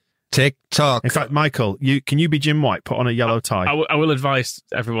 Tick-tock. In fact, Michael, can you be Jim White? Put on a yellow tie. I will advise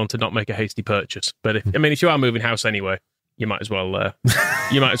everyone to not make a hasty purchase. But if you are moving house anyway, you might as well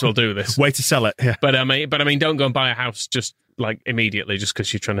do this. Way to sell it. Yeah. But I mean, don't go and buy a house just like immediately just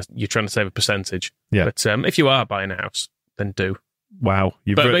because you're trying to save a percentage. Yeah. But if you are buying a house, then do. Wow.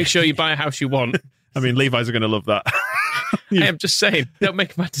 Make sure you buy a house you want. I mean, Levi's are going to love that. Hey, I'm just saying, don't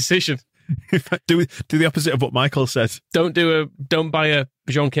make a bad decision. Do the opposite of what Michael said. Don't buy a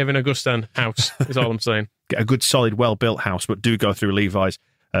Jean-Kevin Augustin house, is all I'm saying. Get a good, solid, well-built house, but do go through Levi's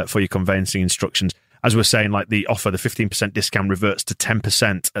for your conveyancing instructions. As we're saying, like the offer, the 15% discount reverts to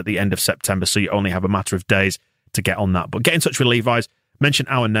 10% at the end of September, so you only have a matter of days to get on that. But get in touch with Levi's, mention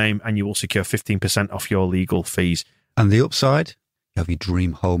our name, and you will secure 15% off your legal fees. And the upside? You have your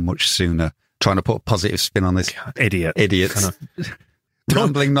dream home much sooner. Trying to put a positive spin on this. Idiots.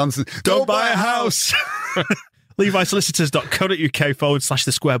 Rambling nonsense. Don't buy a house.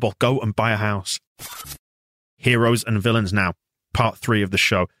 LeviSolicitors.co.uk/the square ball. Go and buy a house. Heroes and villains now. Part 3 of the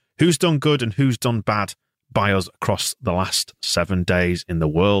show. Who's done good and who's done bad by us across the last 7 days in the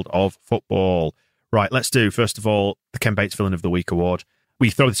world of football. Right, let's do, first of all, the Ken Bates Villain of the Week award. We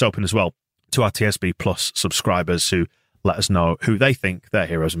throw this open as well to our TSB Plus subscribers who let us know who they think their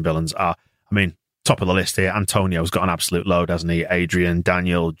heroes and villains are. I mean, top of the list here, Antonio's got an absolute load, hasn't he? Adrian,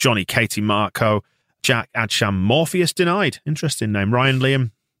 Daniel, Johnny, Katie, Marco, Jack, Adsham, Morpheus denied. Interesting name. Ryan,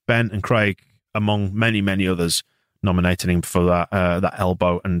 Liam, Ben and Craig, among many, many others, nominating him for that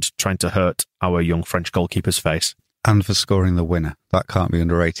elbow and trying to hurt our young French goalkeeper's face. And for scoring the winner. That can't be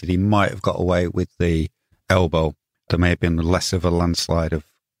underrated. He might have got away with the elbow. There may have been less of a landslide of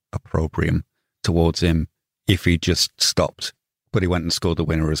opprobrium towards him if he just stopped. But he went and scored the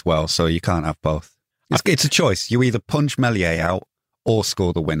winner as well, so you can't have both. It's a choice. You either punch Meslier out or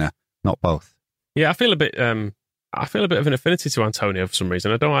score the winner, not both. Yeah, I feel a bit of an affinity to Antonio for some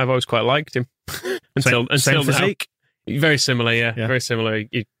reason. I don't know why I've always quite liked him. until physique? Now. Very similar, yeah. Very similar.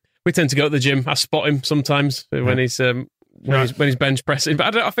 We tend to go to the gym. I spot him sometimes when he's bench pressing.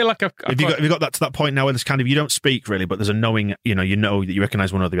 But I feel like have you got that to that point now where there's kind of, you don't speak really, but there's a knowing, you know that you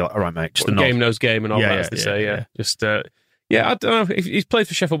recognise one another. You're like, all right, mate, just a nod. Game knows game and all that, as they say. Yeah. Just I don't know. He's played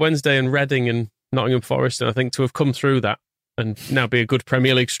for Sheffield Wednesday and Reading and Nottingham Forest, and I think to have come through that and now be a good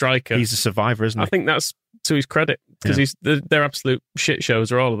Premier League striker, he's a survivor, isn't he? I think that's to his credit, because they're absolute shit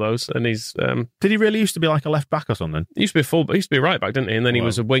shows, are all of those. And he's did he really used to be like a left back or something? He used to be he used to be a right back, didn't he? And then he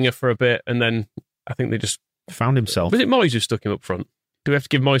was a winger for a bit, and then I think they just found himself. Was it Moyes who stuck him up front? Do we have to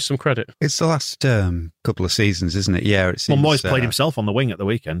give Moyes some credit? It's the last couple of seasons, isn't it? Yeah, it seems. Well, Moyes played himself on the wing at the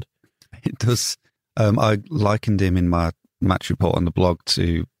weekend. It does. I likened him in my match report on the blog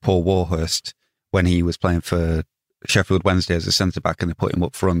to Paul Warhurst when he was playing for Sheffield Wednesday as a centre-back and they put him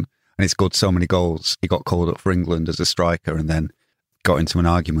up front and he scored so many goals. He got called up for England as a striker and then got into an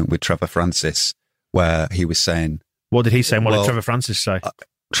argument with Trevor Francis where he was saying... What did he say? What did Trevor Francis say?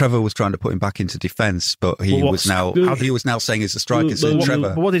 Trevor was trying to put him back into defence, but he was now saying he's a striker. So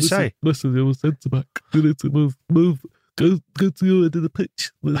Trevor... What did he say? Listen, it was centre-back. You need to move. Go to your end of the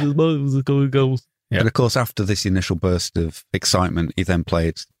pitch. Mine was going goals. Yeah. And of course, after this initial burst of excitement, he then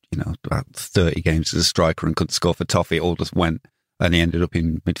played, about 30 games as a striker and couldn't score for toffee. It all just went, and he ended up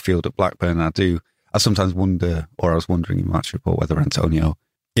in midfield at Blackburn. And I sometimes wonder, or I was wondering in Match Report, whether Antonio,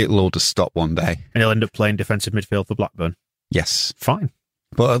 it'll all just stop one day. And he'll end up playing defensive midfield for Blackburn. Yes. Fine.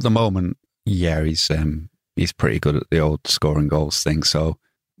 But at the moment, yeah, he's pretty good at the old scoring goals thing. So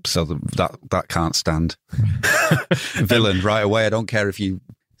that can't stand. Villain right away. I don't care if you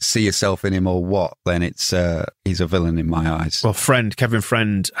see yourself in him or what, then he's a villain in my eyes. Well, Kevin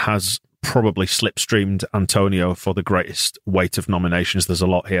Friend has probably slipstreamed Antonio for the greatest weight of nominations. There's a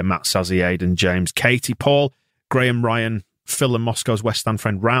lot here. Matt Sazzy, Aidan James, Katie, Paul, Graham Ryan, Phil and Moscow's West Ham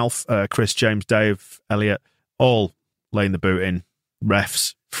friend Ralph, Chris, James, Dave, Elliot, all laying the boot in.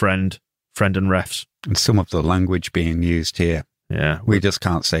 Refs, friend and refs. And some of the language being used here. Yeah. We just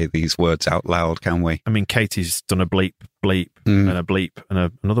can't say these words out loud, can we? I mean, Katie's done a bleep, and a bleep,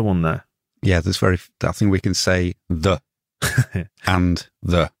 and another one there. Yeah, I think we can say the and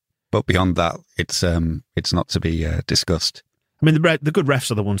the. But beyond that, it's not to be discussed. I mean, the good refs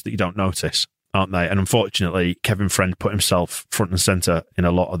are the ones that you don't notice, aren't they? And unfortunately, Kevin Friend put himself front and centre in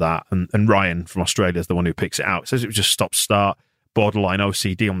a lot of that. And Ryan from Australia is the one who picks it out. Says it was just stop-start, borderline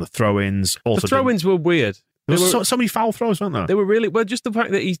OCD on the throw-ins. The throw-ins were weird. There were so many foul throws, weren't there? They were really... Well, just the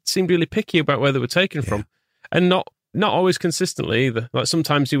fact that he seemed really picky about where they were taken from. And not always consistently either. Like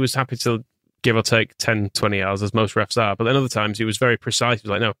sometimes he was happy to give or take 10, 20 yards, as most refs are. But then other times he was very precise. He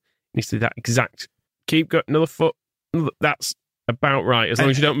was like, no, needs to do that exact. Keep going, another foot. That's about right, as long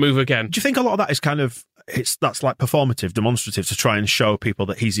as you don't move again. Do you think a lot of that is kind of that's like performative, demonstrative to try and show people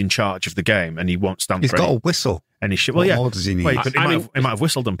that he's in charge of the game and he won't stand He's for got a whistle. And what more does he need? Well, he might have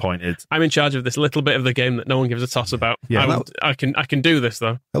whistled and pointed. I'm in charge of this little bit of the game that no one gives a toss about. Yeah, I can do this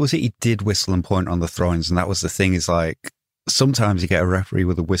though. That was it. He did whistle and point on the throw-ins, and that was the thing. Is like sometimes you get a referee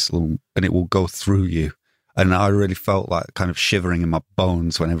with a whistle and it will go through you. And I really felt like kind of shivering in my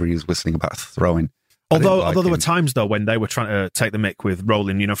bones whenever he was whistling about throwing. Although there were times, though, when they were trying to take the mick with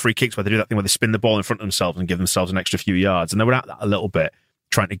rolling, free kicks where they do that thing where they spin the ball in front of themselves and give themselves an extra few yards. And they were at that a little bit,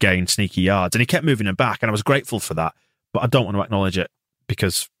 trying to gain sneaky yards. And he kept moving them back, and I was grateful for that. But I don't want to acknowledge it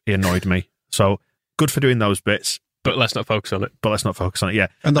because he annoyed me. So good for doing those bits. But let's not focus on it. Yeah.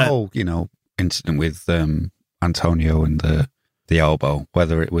 And the whole, incident with Antonio and the elbow,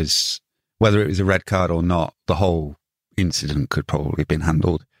 whether it was a red card or not, the whole incident could probably have been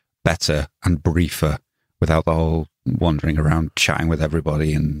handled better and briefer without the whole wandering around chatting with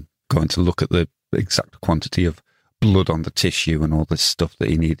everybody and going to look at the exact quantity of blood on the tissue and all this stuff that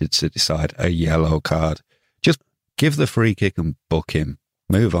he needed to decide a yellow card. Just give the free kick and book him.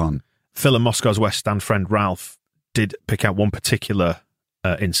 Move on. Phil and Moscow's West Stand friend Ralph did pick out one particular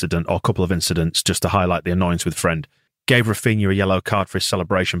incident or a couple of incidents just to highlight the annoyance with Friend. Gave Rafinha a yellow card for his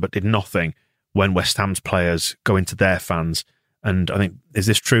celebration, but did nothing when West Ham's players go into their fans. And I think, is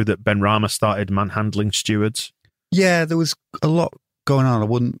this true that Ben Rama started manhandling stewards? Yeah, there was a lot going on. I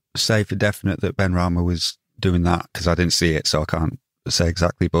wouldn't say for definite that Ben Rama was doing that because I didn't see it, so I can't say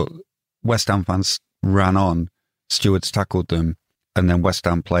exactly. But West Ham fans ran on, stewards tackled them, and then West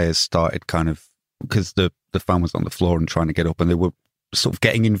Ham players started kind of, because the fan was on the floor and trying to get up, and they were sort of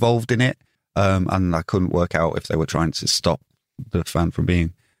getting involved in it. And I couldn't work out if they were trying to stop the fan from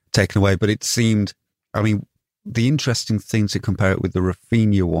being taken away. But it seemed, the interesting thing to compare it with the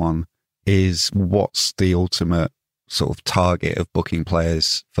Rafinha one is what's the ultimate sort of target of booking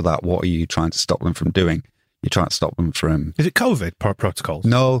players for that? What are you trying to stop them from doing? You're trying to stop them from... Is it COVID protocols?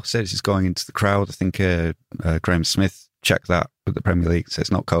 No, says it's going into the crowd. I think Graham Smith checked that with the Premier League, so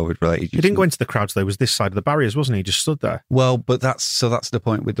it's not COVID related. He didn't go into the crowds, though. He was this side of the barriers, wasn't he? He just stood there. Well, but that's the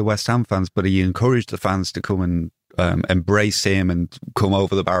point with the West Ham fans, but he encouraged the fans to come and embrace him and come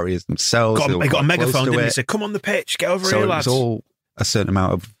over the barriers themselves. He got a megaphone, didn't he? He said, come on the pitch, get over here, lads. So it's all a certain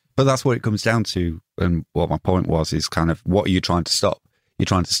amount of... But that's what it comes down to, and what my point was is kind of, what are you trying to stop? You're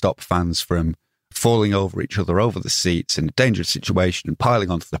trying to stop fans from falling over each other over the seats in a dangerous situation and piling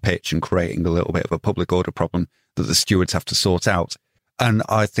onto the pitch and creating a little bit of a public order problem that the stewards have to sort out. And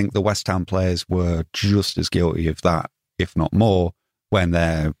I think the West Ham players were just as guilty of that, if not more, when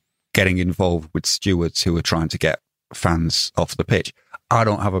they're getting involved with stewards who are trying to get fans off the pitch. I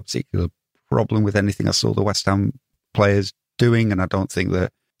don't have a particular problem with anything I saw the West Ham players doing, and I don't think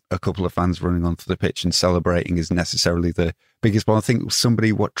that a couple of fans running onto the pitch and celebrating is necessarily the biggest one. I think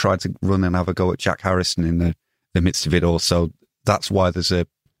somebody tried to run and have a go at Jack Harrison in the midst of it all. So that's why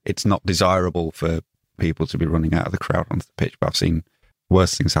it's not desirable for people to be running out of the crowd onto the pitch. But I've seen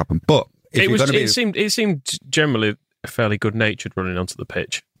worse things happen. But it seemed generally fairly good natured running onto the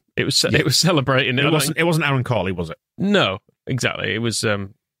pitch. It was celebrating. It wasn't Aaron Corley, was it? No, exactly. It was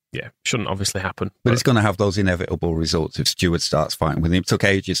yeah, shouldn't obviously happen. But it's going to have those inevitable results if Stewart starts fighting with him. It took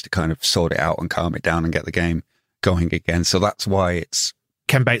ages to kind of sort it out and calm it down and get the game going again. So that's why it's...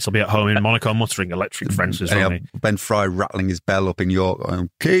 Ken Bates will be at home in Monaco muttering electric fences, won't he? Ben Fry rattling his bell up in York, going,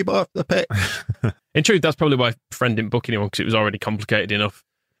 keep off the pitch. In truth, that's probably why Friend didn't book anyone, because it was already complicated enough.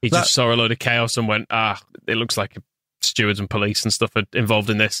 He just saw a load of chaos and went, it looks like stewards and police and stuff are involved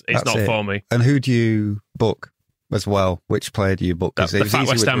in this. It's not for me. And who do you book as well? Which player do you book? Because it was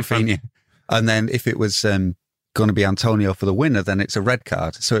easy with Rafinha. And then if it was going to be Antonio for the winner, then it's a red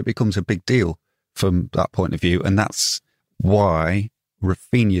card. So it becomes a big deal from that point of view. And that's why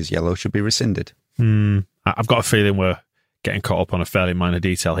Rafinha's yellow should be rescinded. I've got a feeling we're getting caught up on a fairly minor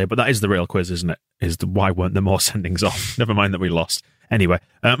detail here, but that is the real quiz, isn't it? Why weren't there more sendings off? Never mind that we lost. Anyway,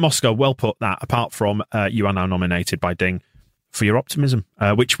 Moscow, well put that, apart from you are now nominated by Ding for your optimism,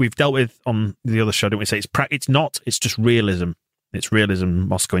 which we've dealt with on the other show, didn't we? Say it's just realism. It's realism,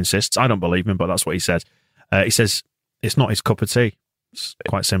 Moscow insists. I don't believe him, but that's what he says. He says it's not his cup of tea.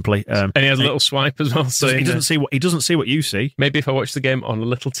 Quite simply, and he has a little swipe as well. So he doesn't see what you see. Maybe if I watched the game on a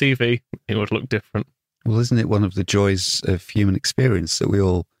little TV, it would look different. Well, isn't it one of the joys of human experience that we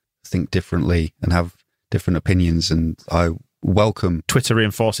all think differently and have different opinions? And I welcome Twitter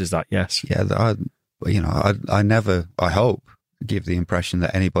reinforces that. Yes, yeah. I never, I hope, give the impression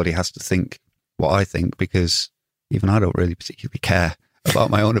that anybody has to think what I think, because even I don't really particularly care about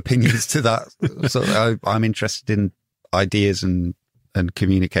my own opinions to that. So I'm interested in ideas and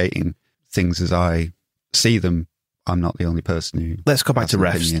communicating things as I see them. I'm not the only person who... Let's go back to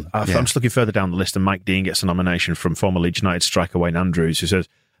refs. I'm just looking further down the list, and Mike Dean gets a nomination from former Leeds United striker Wayne Andrews, who says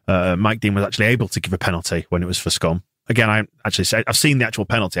Mike Dean was actually able to give a penalty when it was for scum. Again, I've seen the actual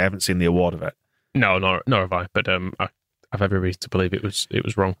penalty. I haven't seen the award of it. No, nor have I. But I've every reason to believe it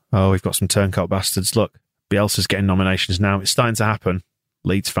was wrong. Oh, we've got some turncoat bastards. Look, Bielsa's getting nominations now. It's starting to happen.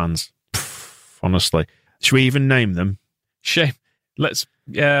 Leeds fans, honestly, should we even name them? Shame. Let's.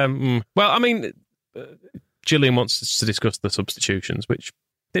 Well, I mean, Gillian wants us to discuss the substitutions, which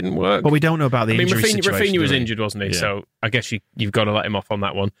didn't work. But we don't know about the injury situation. Rafinha was injured, wasn't he? Yeah. So I guess you've got to let him off on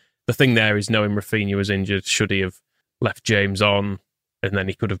that one. The thing there is, knowing Rafinha was injured, should he have left James on, and then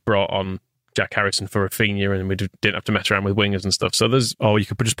he could have brought on Jack Harrison for Rafinha, and we didn't have to mess around with wingers and stuff. So you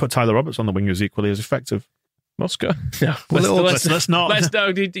could just put Tyler Roberts on the wingers, equally as effective. Moscow. No, let's not.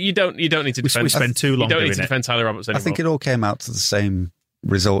 You don't need to defend. We spend too long. You don't need to defend Tyler Roberts anymore. I think it all came out to the same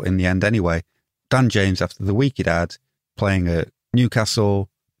result in the end anyway. Dan James, after the week he'd had, playing at Newcastle,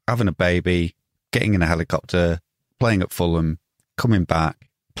 having a baby, getting in a helicopter, playing at Fulham, coming back,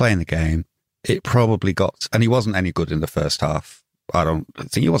 playing the game, it probably got... And he wasn't any good in the first half. I don't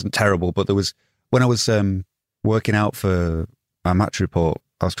think he wasn't terrible, but there was... When I was working out for our match report,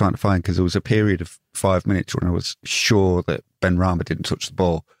 I was trying to find, because there was a period of 5 minutes when I was sure that Ben Rama didn't touch the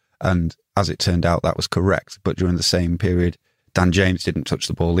ball. And as it turned out, that was correct. But during the same period, Dan James didn't touch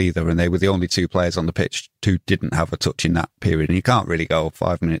the ball either. And they were the only two players on the pitch who didn't have a touch in that period. And you can't really go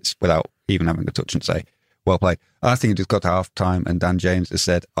 5 minutes without even having a touch and say, well played. I think it just got to half time and Dan James has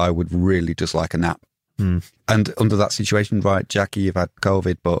said, I would really just like a nap. And under that situation, right, Jackie, you've had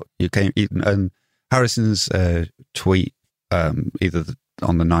COVID, but you came... And Harrison's tweet, either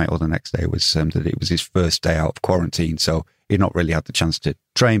on the night or the next day, was that it was his first day out of quarantine, so he'd not really had the chance to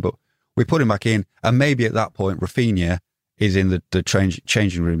train, but we put him back in, and maybe at that point Rafinha is in the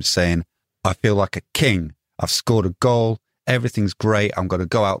changing room saying, I feel like a king, I've scored a goal, everything's great, I'm going to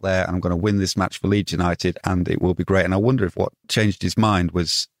go out there and I'm going to win this match for Leeds United and it will be great. And I wonder if what changed his mind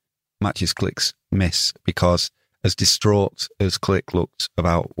was Matches Click's miss, because as distraught as Click looked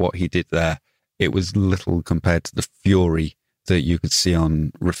about what he did there, it was little compared to the fury that you could see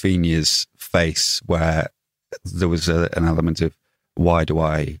on Rafinha's face, where there was an element of, why do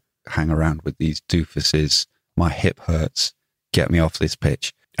I hang around with these doofuses? My hip hurts. Get me off this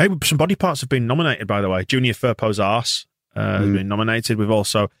pitch. Hey, some body parts have been nominated, by the way. Junior Firpo's arse has been nominated. We've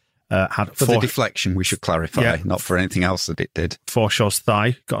also had... For the deflection, we should clarify, not for anything else that it did. Forshaw's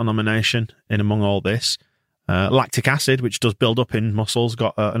thigh got a nomination in among all this. Lactic acid, which does build up in muscles,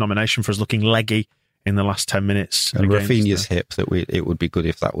 got a nomination for us looking leggy in the last 10 minutes. And Rafinha's hip, it would be good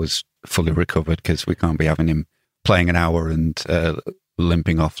if that was fully recovered, because we can't be having him playing an hour and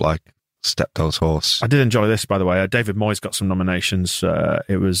limping off like Steptoe's horse. I did enjoy this, by the way. David Moyes got some nominations.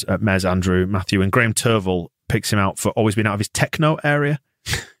 It was Mez, Andrew, Matthew, and Graham Turville picks him out for always being out of his techno area,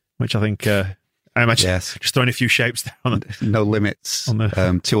 which I think... I imagine just throwing a few shapes there. No limits.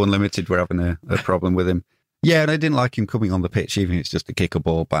 Too unlimited, we're having a problem with him. Yeah, and I didn't like him coming on the pitch, even if it's just to kick a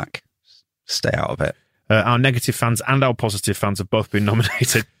ball back. Stay out of it. Our negative fans and our positive fans have both been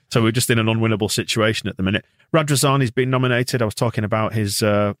nominated So we're just in an unwinnable situation at the minute. Radrazani's been nominated. I was talking about his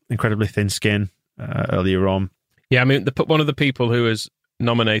incredibly thin skin earlier on. Yeah, I mean, one of the people who is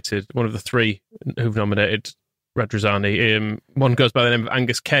nominated, one of the three who've nominated Radrazani, one goes by the name of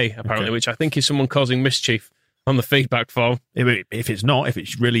Angus Kay, apparently, which I think is someone causing mischief on the feedback form. If it's not, if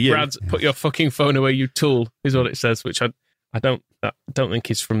it's really you. Brad, put your fucking phone away, you tool, is what it says, which I don't think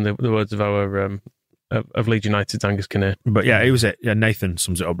is from the words of our of Leeds United's Angus Kinnear. But yeah, it was it. Yeah, Nathan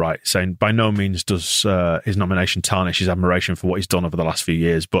sums it up right, saying by no means does his nomination tarnish his admiration for what he's done over the last few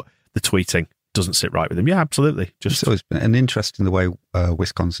years, but the tweeting doesn't sit right with him. Yeah, absolutely. It's always been an interesting the way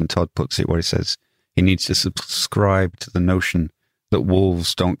Wisconsin Todd puts it, where he says he needs to subscribe to the notion that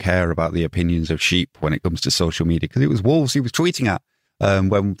wolves don't care about the opinions of sheep when it comes to social media, because it was wolves he was tweeting at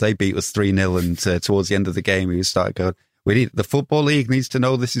when they beat us 3-0, and towards the end of the game he started going, the Football League needs to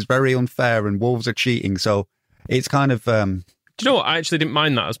know this is very unfair and wolves are cheating. So it's kind of... Do you know what? I actually didn't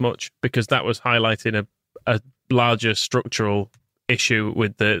mind that as much, because that was highlighting a larger structural issue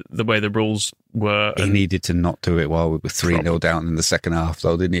with the way the rules were. He needed to not do it while we were 3-0 down in the second half,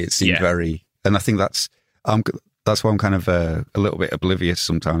 though, didn't he? It seemed very... And I think that's why I'm kind of a little bit oblivious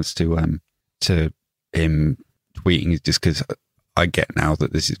sometimes to him tweeting, just because I get now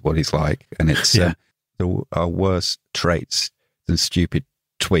that this is what he's like, and it's... There are worse traits than stupid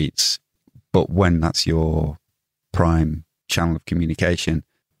tweets, but when that's your prime channel of communication,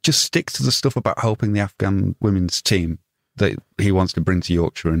 just stick to the stuff about helping the Afghan women's team that he wants to bring to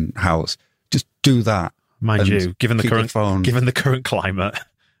Yorkshire and House. Just do that. Mind you, given the current climate,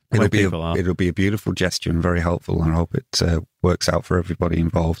 it'll be a beautiful gesture and very helpful, and I hope it works out for everybody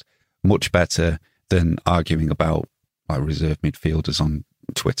involved. Much better than arguing about reserve midfielders on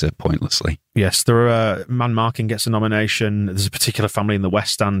Twitter pointlessly. Yes, there are Man Markin gets a nomination. There's a particular family in the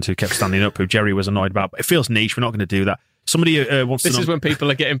West Stand who kept standing up, who Jerry was annoyed about. But it feels niche. We're not going to do that. Somebody wants this to... This is when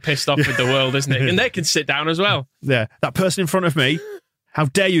people are getting pissed off with the world, isn't it? And they can sit down as well. Yeah, that person in front of me, how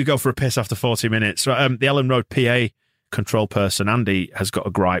dare you go for a piss after 40 minutes? The Ellen Road PA control person, Andy, has got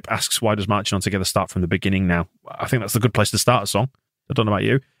a gripe, asks, why does Marching On Together start from the beginning now? I think that's a good place to start a song. I don't know about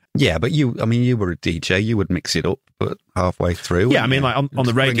you. Yeah, but you were a DJ. You would mix it up, but halfway through. Yeah, I mean, like on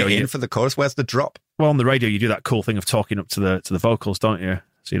the radio, bring it in for the chorus. Where's the drop? Well, on the radio, you do that cool thing of talking up to the vocals, don't you?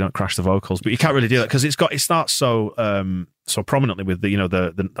 So you don't crash the vocals. But you can't really do that because it starts so prominently with the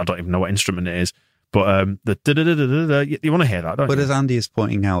I don't even know what instrument it is, but the da-da-da-da-da-da, you want to hear that, don't you? But as Andy is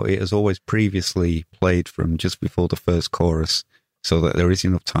pointing out, it has always previously played from just before the first chorus, so that there is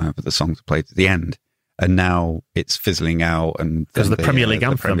enough time for the song to play to the end. And now it's fizzling out, and because the Premier League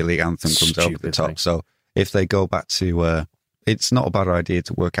anthem comes over the top. So if they go back to, it's not a bad idea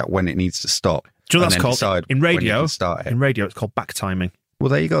to work out when it needs to stop. Do you know what that's called in radio? In radio, it's called back timing. Well,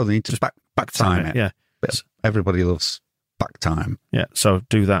 there you go. They need to back time it. Yeah, but everybody loves back time. Yeah, so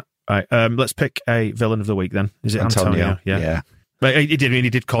do that. Right, let's pick a villain of the week then. Is it Antonio? Yeah. But he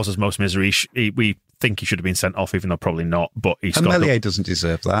did cause us most misery. We think he should have been sent off, even though probably not. But he scored. And Meslier doesn't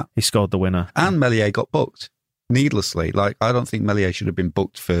deserve that. He scored the winner. And Meslier got booked needlessly. Like, I don't think Meslier should have been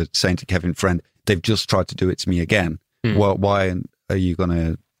booked for saying to Kevin Friend, they've just tried to do it to me again. Well, why aren't you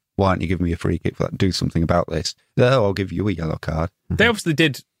giving me a free kick for that? Do something about this. Oh, I'll give you a yellow card. They obviously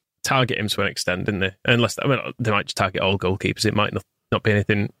did target him to an extent, didn't they? Unless, they might just target all goalkeepers. It might not be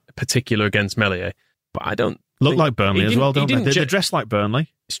anything particular against Meslier. But I don't... Look like Burnley as well, don't they? They're dressed like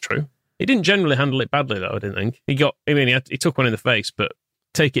Burnley. It's true. He didn't generally handle it badly, though. I didn't think he took one in the face, but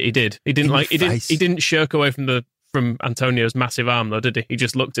take it he did. He didn't shirk away from Antonio's massive arm, though, did he? He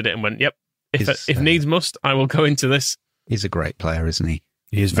just looked at it and went, "Yep, if needs must, I will go into this." He's a great player, isn't he?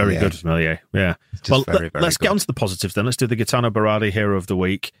 He is very good, Meslier. Yeah. Well, let's get on to the positives then. Let's do the Gaetano Berardi Hero of the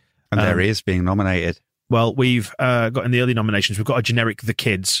Week. And there he is being nominated. Well, we've got in the early nominations. We've got a generic The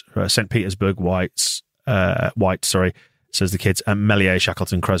Kids, St. Petersburg White, says The Kids, and Meslier,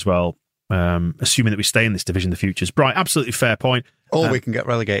 Shackleton, Creswell, assuming that we stay in this division in the future. Right, absolutely fair point. Or we can get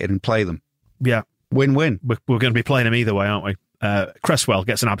relegated and play them. Yeah. Win-win. We're going to be playing them either way, aren't we? Creswell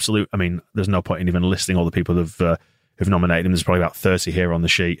gets an absolute... I mean, there's no point in even listing all the people who've nominated him. There's probably about 30 here on the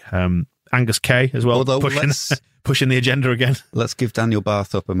sheet. Angus Kay as well, although pushing the agenda again. Let's give Daniel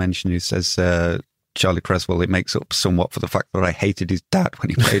Barthorpe a mention, who says, Charlie Creswell, it makes up somewhat for the fact that I hated his dad when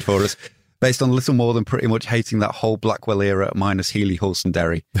he played for us. Based on little more than pretty much hating that whole Blackwell era minus Healy, Hulse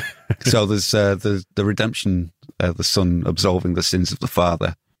Derry. So there's the redemption, the son absolving the sins of the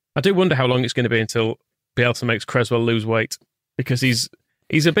father. I do wonder how long it's going to be until Bielsa makes Creswell lose weight, because he's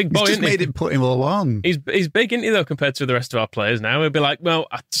a big boy. He's just made him put him all on. He's big, isn't he, though, compared to the rest of our players now? He'll be like, well,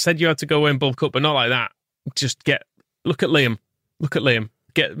 I said you had to go away and bulk up, but not like that. Just look at Liam.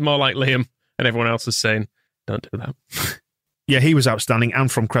 Get more like Liam. And everyone else is saying, don't do that. Yeah, he was outstanding. And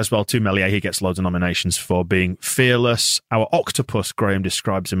from Creswell to Meslier, he gets loads of nominations for being fearless. Our octopus, Graham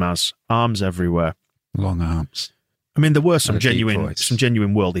describes him as arms everywhere. Long arms. I mean, there were some And a deep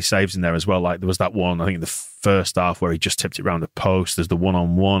genuine voice. worldy saves in there as well. Like there was that one, I think in the first half where he just tipped it round the post. There's the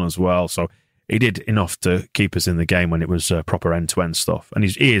one-on-one as well. So he did enough to keep us in the game when it was proper end-to-end stuff. And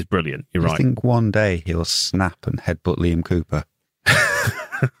he is brilliant. You're right. I think one day he'll snap and headbutt Liam Cooper.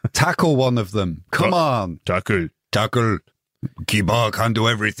 Tackle one of them. Come on. Tackle. Kibar can't do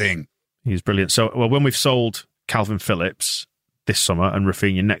everything. He's brilliant. So, well, when we've sold Calvin Phillips this summer and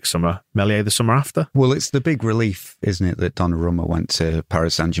Rafinha next summer, Meslier the summer after? Well, it's the big relief, isn't it, that Donnarumma went to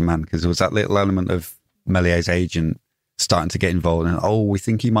Paris Saint-Germain, because there was that little element of Melier's agent starting to get involved and, we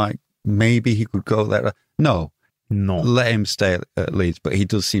think maybe he could go there. No. Let him stay at Leeds, but he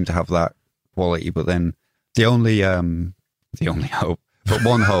does seem to have that quality. But then the only hope, but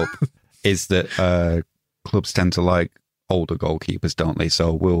one hope is that clubs tend to like older goalkeepers, don't they?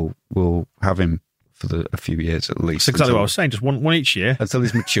 So we'll have him for a few years at least. That's exactly what I was saying. Just one each year until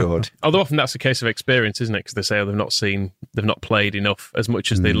he's matured. Although often that's a case of experience, isn't it? Because they say they've not played enough. As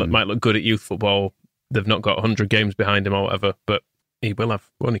much as they might look good at youth football, they've not got 100 games behind him or whatever. But he will have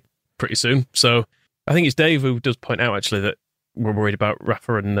one pretty soon. So I think it's Dave who does point out actually that we're worried about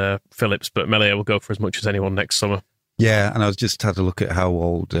Rafa and Phillips, but Meslier will go for as much as anyone next summer. Yeah, and I was just had a look at how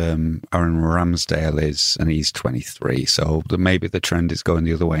old Aaron Ramsdale is, and he's 23. So maybe the trend is going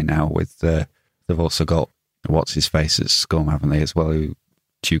the other way now. With they've also got what's his face at Scum, haven't they, as well? Who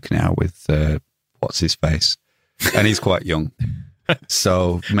duking out with what's his face, and he's quite young.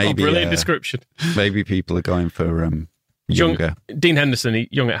 So maybe brilliant description. Maybe people are going for younger. Dean Henderson,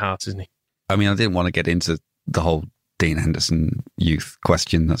 young at heart, isn't he? I mean, I didn't want to get into the whole Dean Henderson youth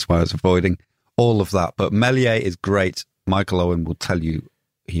question. That's why I was avoiding all of that. But Meslier is great. Michael Owen will tell you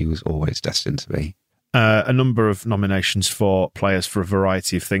he was always destined to be. A number of nominations for players for a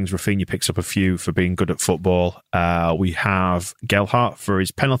variety of things. Rafinha picks up a few for being good at football. We have Gelhardt for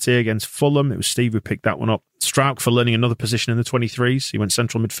his penalty against Fulham. It was Steve who picked that one up. Strauch for learning another position in the 23s. He went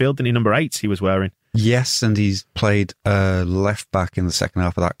central midfield, didn't he? Number 8 he was wearing. Yes, and he's played left back in the second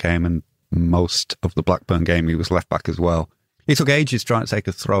half of that game, and most of the Blackburn game he was left back as well. He took ages trying to take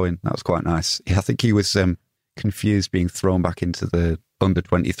a throw in. That was quite nice. I think he was confused being thrown back into the under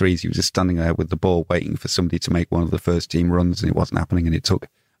 23s. He was just standing there with the ball waiting for somebody to make one of the first team runs, and it wasn't happening, and it took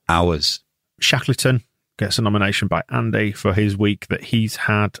hours. Shackleton gets a nomination by Andy for his week that he's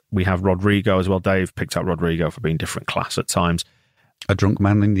had. We have Rodrigo as well. Dave picked out Rodrigo for being different class at times. A drunk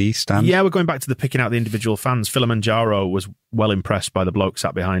man in the East Stand. Yeah, we're going back to the picking out the individual fans. Philomenjaro was well impressed by the bloke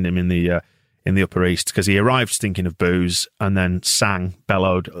sat behind him in the Upper East, because he arrived stinking of booze and then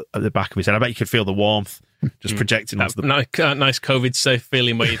bellowed at the back of his head. I bet you could feel the warmth just projecting onto the... Nice COVID-safe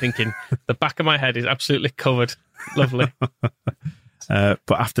feeling where you're thinking, the back of my head is absolutely covered. Lovely. But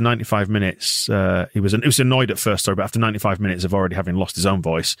after 95 minutes, he was annoyed at first, but after 95 minutes of already having lost his own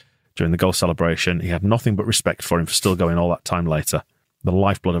voice during the goal celebration, he had nothing but respect for him for still going all that time later. The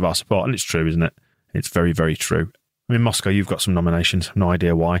lifeblood of our support. And it's true, isn't it? It's very, very true. I mean, Moscow, you've got some nominations. No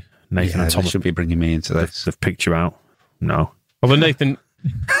idea why. Nathan and Thomas should be bringing me into this. They've picked you out. No. Although Nathan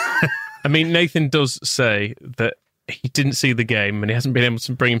does say that he didn't see the game and he hasn't been able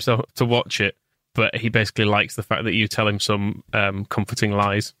to bring himself to watch it, but he basically likes the fact that you tell him some comforting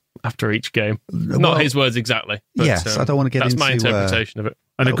lies after each game. Not his words exactly. But, yes, I don't want to get into... That's my interpretation of it.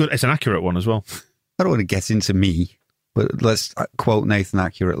 And it's an accurate one as well. I don't want to get into me, but let's quote Nathan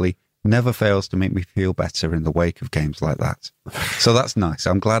accurately. Never fails to make me feel better in the wake of games like that. So that's nice.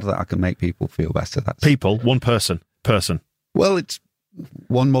 I'm glad that I can make people feel better. That's people, one person. Well, it's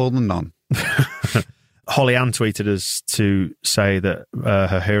one more than none. Holly Ann tweeted us to say that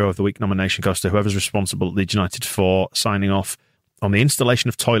her Hero of the Week nomination goes to whoever's responsible at Leeds United for signing off on the installation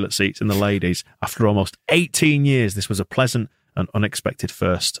of toilet seats in the ladies. After almost 18 years, this was a pleasant and unexpected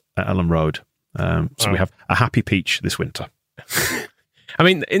first at Ellen Road. So we have a happy peach this winter. I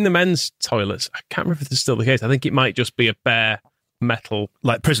mean, in the men's toilets, I can't remember if this is still the case. I think it might just be a bare metal...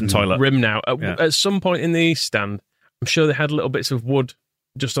 like prison toilet. ...rim now. At some point in the East Stand, I'm sure they had little bits of wood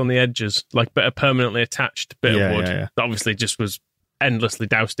just on the edges, like a permanently attached bit of wood that obviously just was endlessly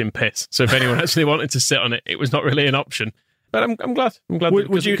doused in piss. So if anyone actually wanted to sit on it, it was not really an option. But I'm glad.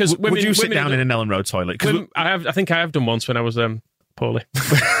 Would you sit down in an Ellen Road toilet? I think I have done once when I was... poorly.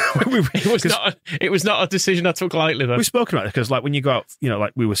 It was not a decision I took lightly then. We've spoken about it because, like, when you go out,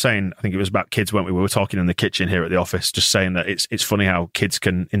 like we were saying, I think it was about kids, weren't we? We were talking in the kitchen here at the office, just saying that it's funny how kids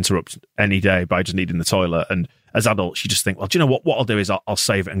can interrupt any day by just needing the toilet. And as adults, you just think, well, do you know what I'll do is I'll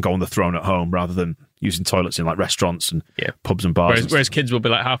save it and go on the throne at home rather than using toilets in like restaurants and pubs and bars. Whereas kids will be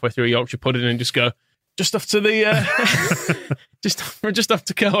like halfway through a Yorkshire pudding and just go, just off to the just off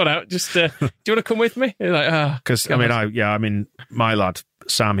to go out. Just do you want to come with me? Because my lad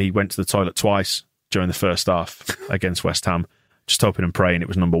Sam, he went to the toilet twice during the first half against West Ham, just hoping and praying it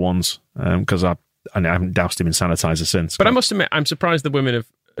was number ones, because I haven't doused him in sanitizer since. But I must admit, I'm surprised the women have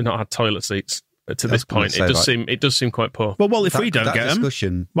not had toilet seats to this point. It does seem quite poor. Well, if we don't get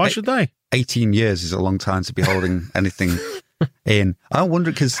them, why should they? 18 years is a long time to be holding anything in. I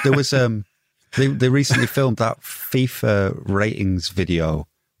wonder, because there was they recently filmed that FIFA ratings video,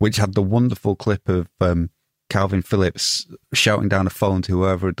 which had the wonderful clip of Calvin Phillips shouting down a phone to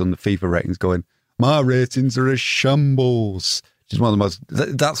whoever had done the FIFA ratings, going, "My ratings are a shambles." Which is one of the most.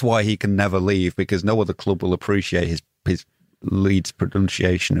 That's why he can never leave, because no other club will appreciate his Leeds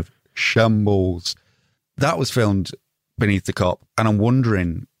pronunciation of shambles. That was filmed beneath the Kop, and I'm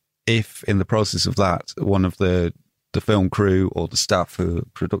wondering if, in the process of that, one of the film crew or the staff,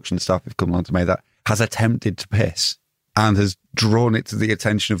 production staff, have come along to make that, has attempted to piss and has drawn it to the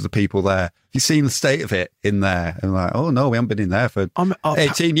attention of the people there. Have you seen the state of it in there? And like, oh no, we haven't been in there for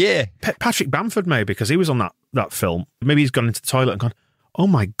 18 years. Patrick Bamford, maybe, because he was on that film. Maybe he's gone into the toilet and gone, oh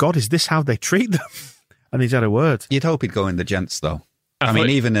my God, is this how they treat them? And he's had a word. You'd hope he'd go in the gents, though. I mean,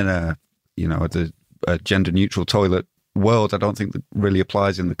 even in a gender-neutral toilet world, I don't think that really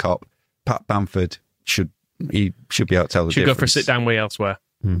applies in the Kop. Pat Bamford should be able to tell the difference. Should go for a sit-down wee elsewhere.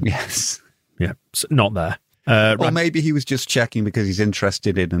 Yes. Yeah, not there. Or maybe he was just checking because he's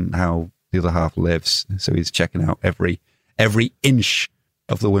interested in how the other half lives. So he's checking out every inch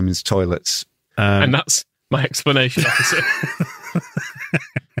of the women's toilets. And that's my explanation, officer.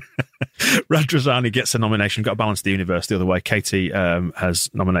 Radrazani gets a nomination. Got to balance the universe the other way. Katie has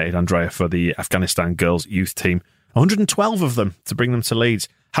nominated Andrea for the Afghanistan girls youth team. 112 of them to bring them to Leeds.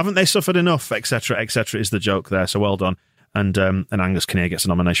 Haven't they suffered enough, etc., etc., is the joke there. So well done. And Angus Kinnear gets a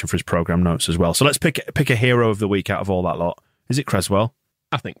nomination for his programme notes as well. So let's pick a hero of the week out of all that lot. Is it Cresswell?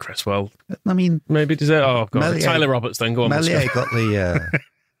 I think Cresswell. I mean, maybe does it? Oh God, Tyler Roberts. Then go on. Melier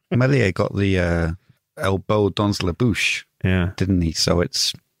got the elbow dans la bouche. Yeah, didn't he? So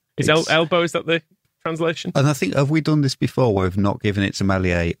it's elbow. Is that the translation? And I think, have we done this before where we've not given it to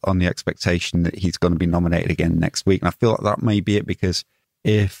Melier on the expectation that he's going to be nominated again next week? And I feel like that may be it, because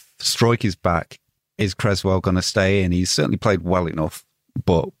if Struijk is back, is Cresswell going to stay in? He's certainly played well enough,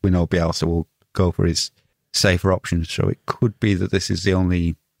 but we know Bielsa will go for his safer options. So it could be that this is he's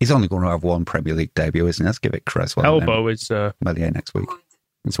only going to have one Premier League debut, isn't it? Let's give it Cresswell. Elbow is Melier next week.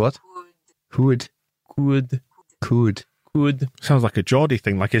 It's what? Could. Sounds like a Geordie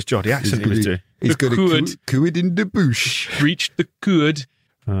thing, like his Geordie accent he was doing. He's got a could in the bush. Reached the could.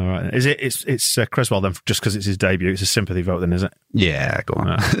 All right. It's Cresswell then, just because it's his debut? It's a sympathy vote then, is it? Yeah, go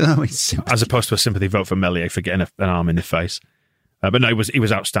on. No, as opposed to a sympathy vote for Melier for getting an arm in the face. But no, he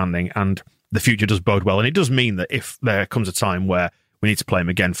was outstanding, and the future does bode well. And it does mean that if there comes a time where we need to play him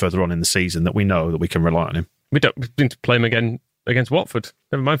again further on in the season, that we know that we can rely on him. We need to play him again against Watford.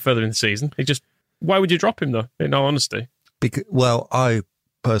 Never mind further in the season. Why would you drop him, though, in all honesty? Well, I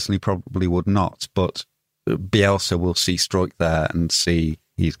personally probably would not, but Bielsa will see Struijk there and see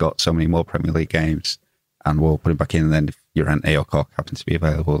he's got so many more Premier League games, and we'll put him back in. And then if Llorente or Koch happen to be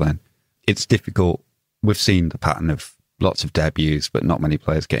available, then it's difficult. We've seen the pattern of lots of debuts, but not many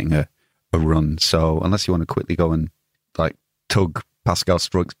players getting a run. So unless you want to quickly go and like tug Pascal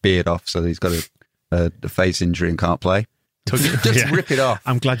Struijk's beard off so that he's got a face injury and can't play, just rip it off.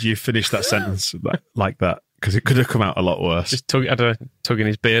 I'm glad you finished that sentence like that, because it could have come out a lot worse. Just tugging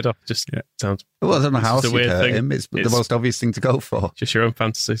his beard off. Sounds. Well, I don't know how else you'd hurt him. It's the most obvious thing to go for. Just your own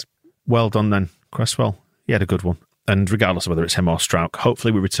fantasies. Well done then, Cresswell. He had a good one. And regardless of whether it's him or Struijk,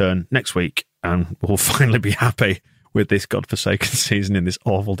 hopefully we return next week and we'll finally be happy with this godforsaken season in this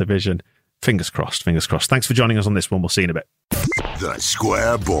awful division. Fingers crossed, fingers crossed. Thanks for joining us on this one. We'll see you in a bit. The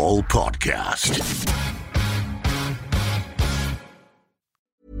Square Ball Podcast.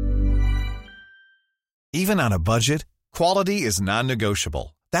 Even on a budget, quality is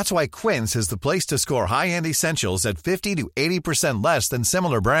non-negotiable. That's why Quince is the place to score high-end essentials at 50 to 80% less than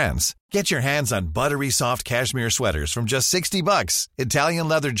similar brands. Get your hands on buttery soft cashmere sweaters from just $60, Italian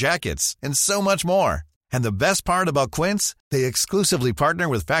leather jackets, and so much more. And the best part about Quince, they exclusively partner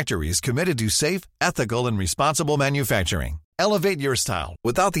with factories committed to safe, ethical, and responsible manufacturing. Elevate your style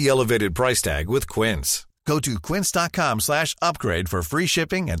without the elevated price tag with Quince. Go to quince.com/upgrade for free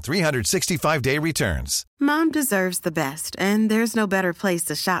shipping and 365-day returns. Mom deserves the best, and there's no better place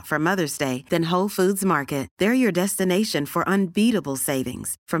to shop for Mother's Day than Whole Foods Market. They're your destination for unbeatable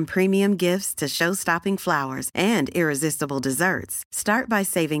savings, from premium gifts to show-stopping flowers and irresistible desserts. Start by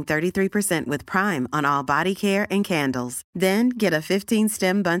saving 33% with Prime on all body care and candles. Then get a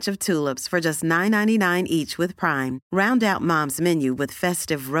 15-stem bunch of tulips for just $9.99 each with Prime. Round out Mom's menu with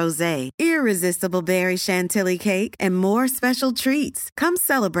festive rosé, irresistible berry chantilly cake, and more special treats. Come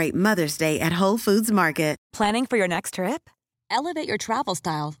celebrate Mother's Day at Whole Foods Market. Planning for your next trip? Elevate your travel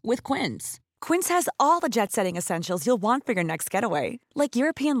style with Quince. Quince has all the jet-setting essentials you'll want for your next getaway, like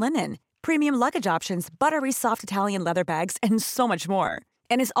European linen, premium luggage options, buttery soft Italian leather bags, and so much more.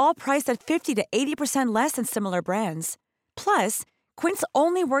 And is all priced at 50 to 80% less than similar brands. Plus, Quince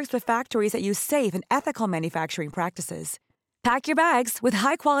only works with factories that use safe and ethical manufacturing practices. Pack your bags with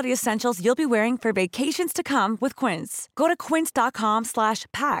high-quality essentials you'll be wearing for vacations to come with Quince. Go to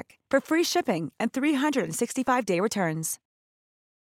quince.com/pack for free shipping and 365-day returns.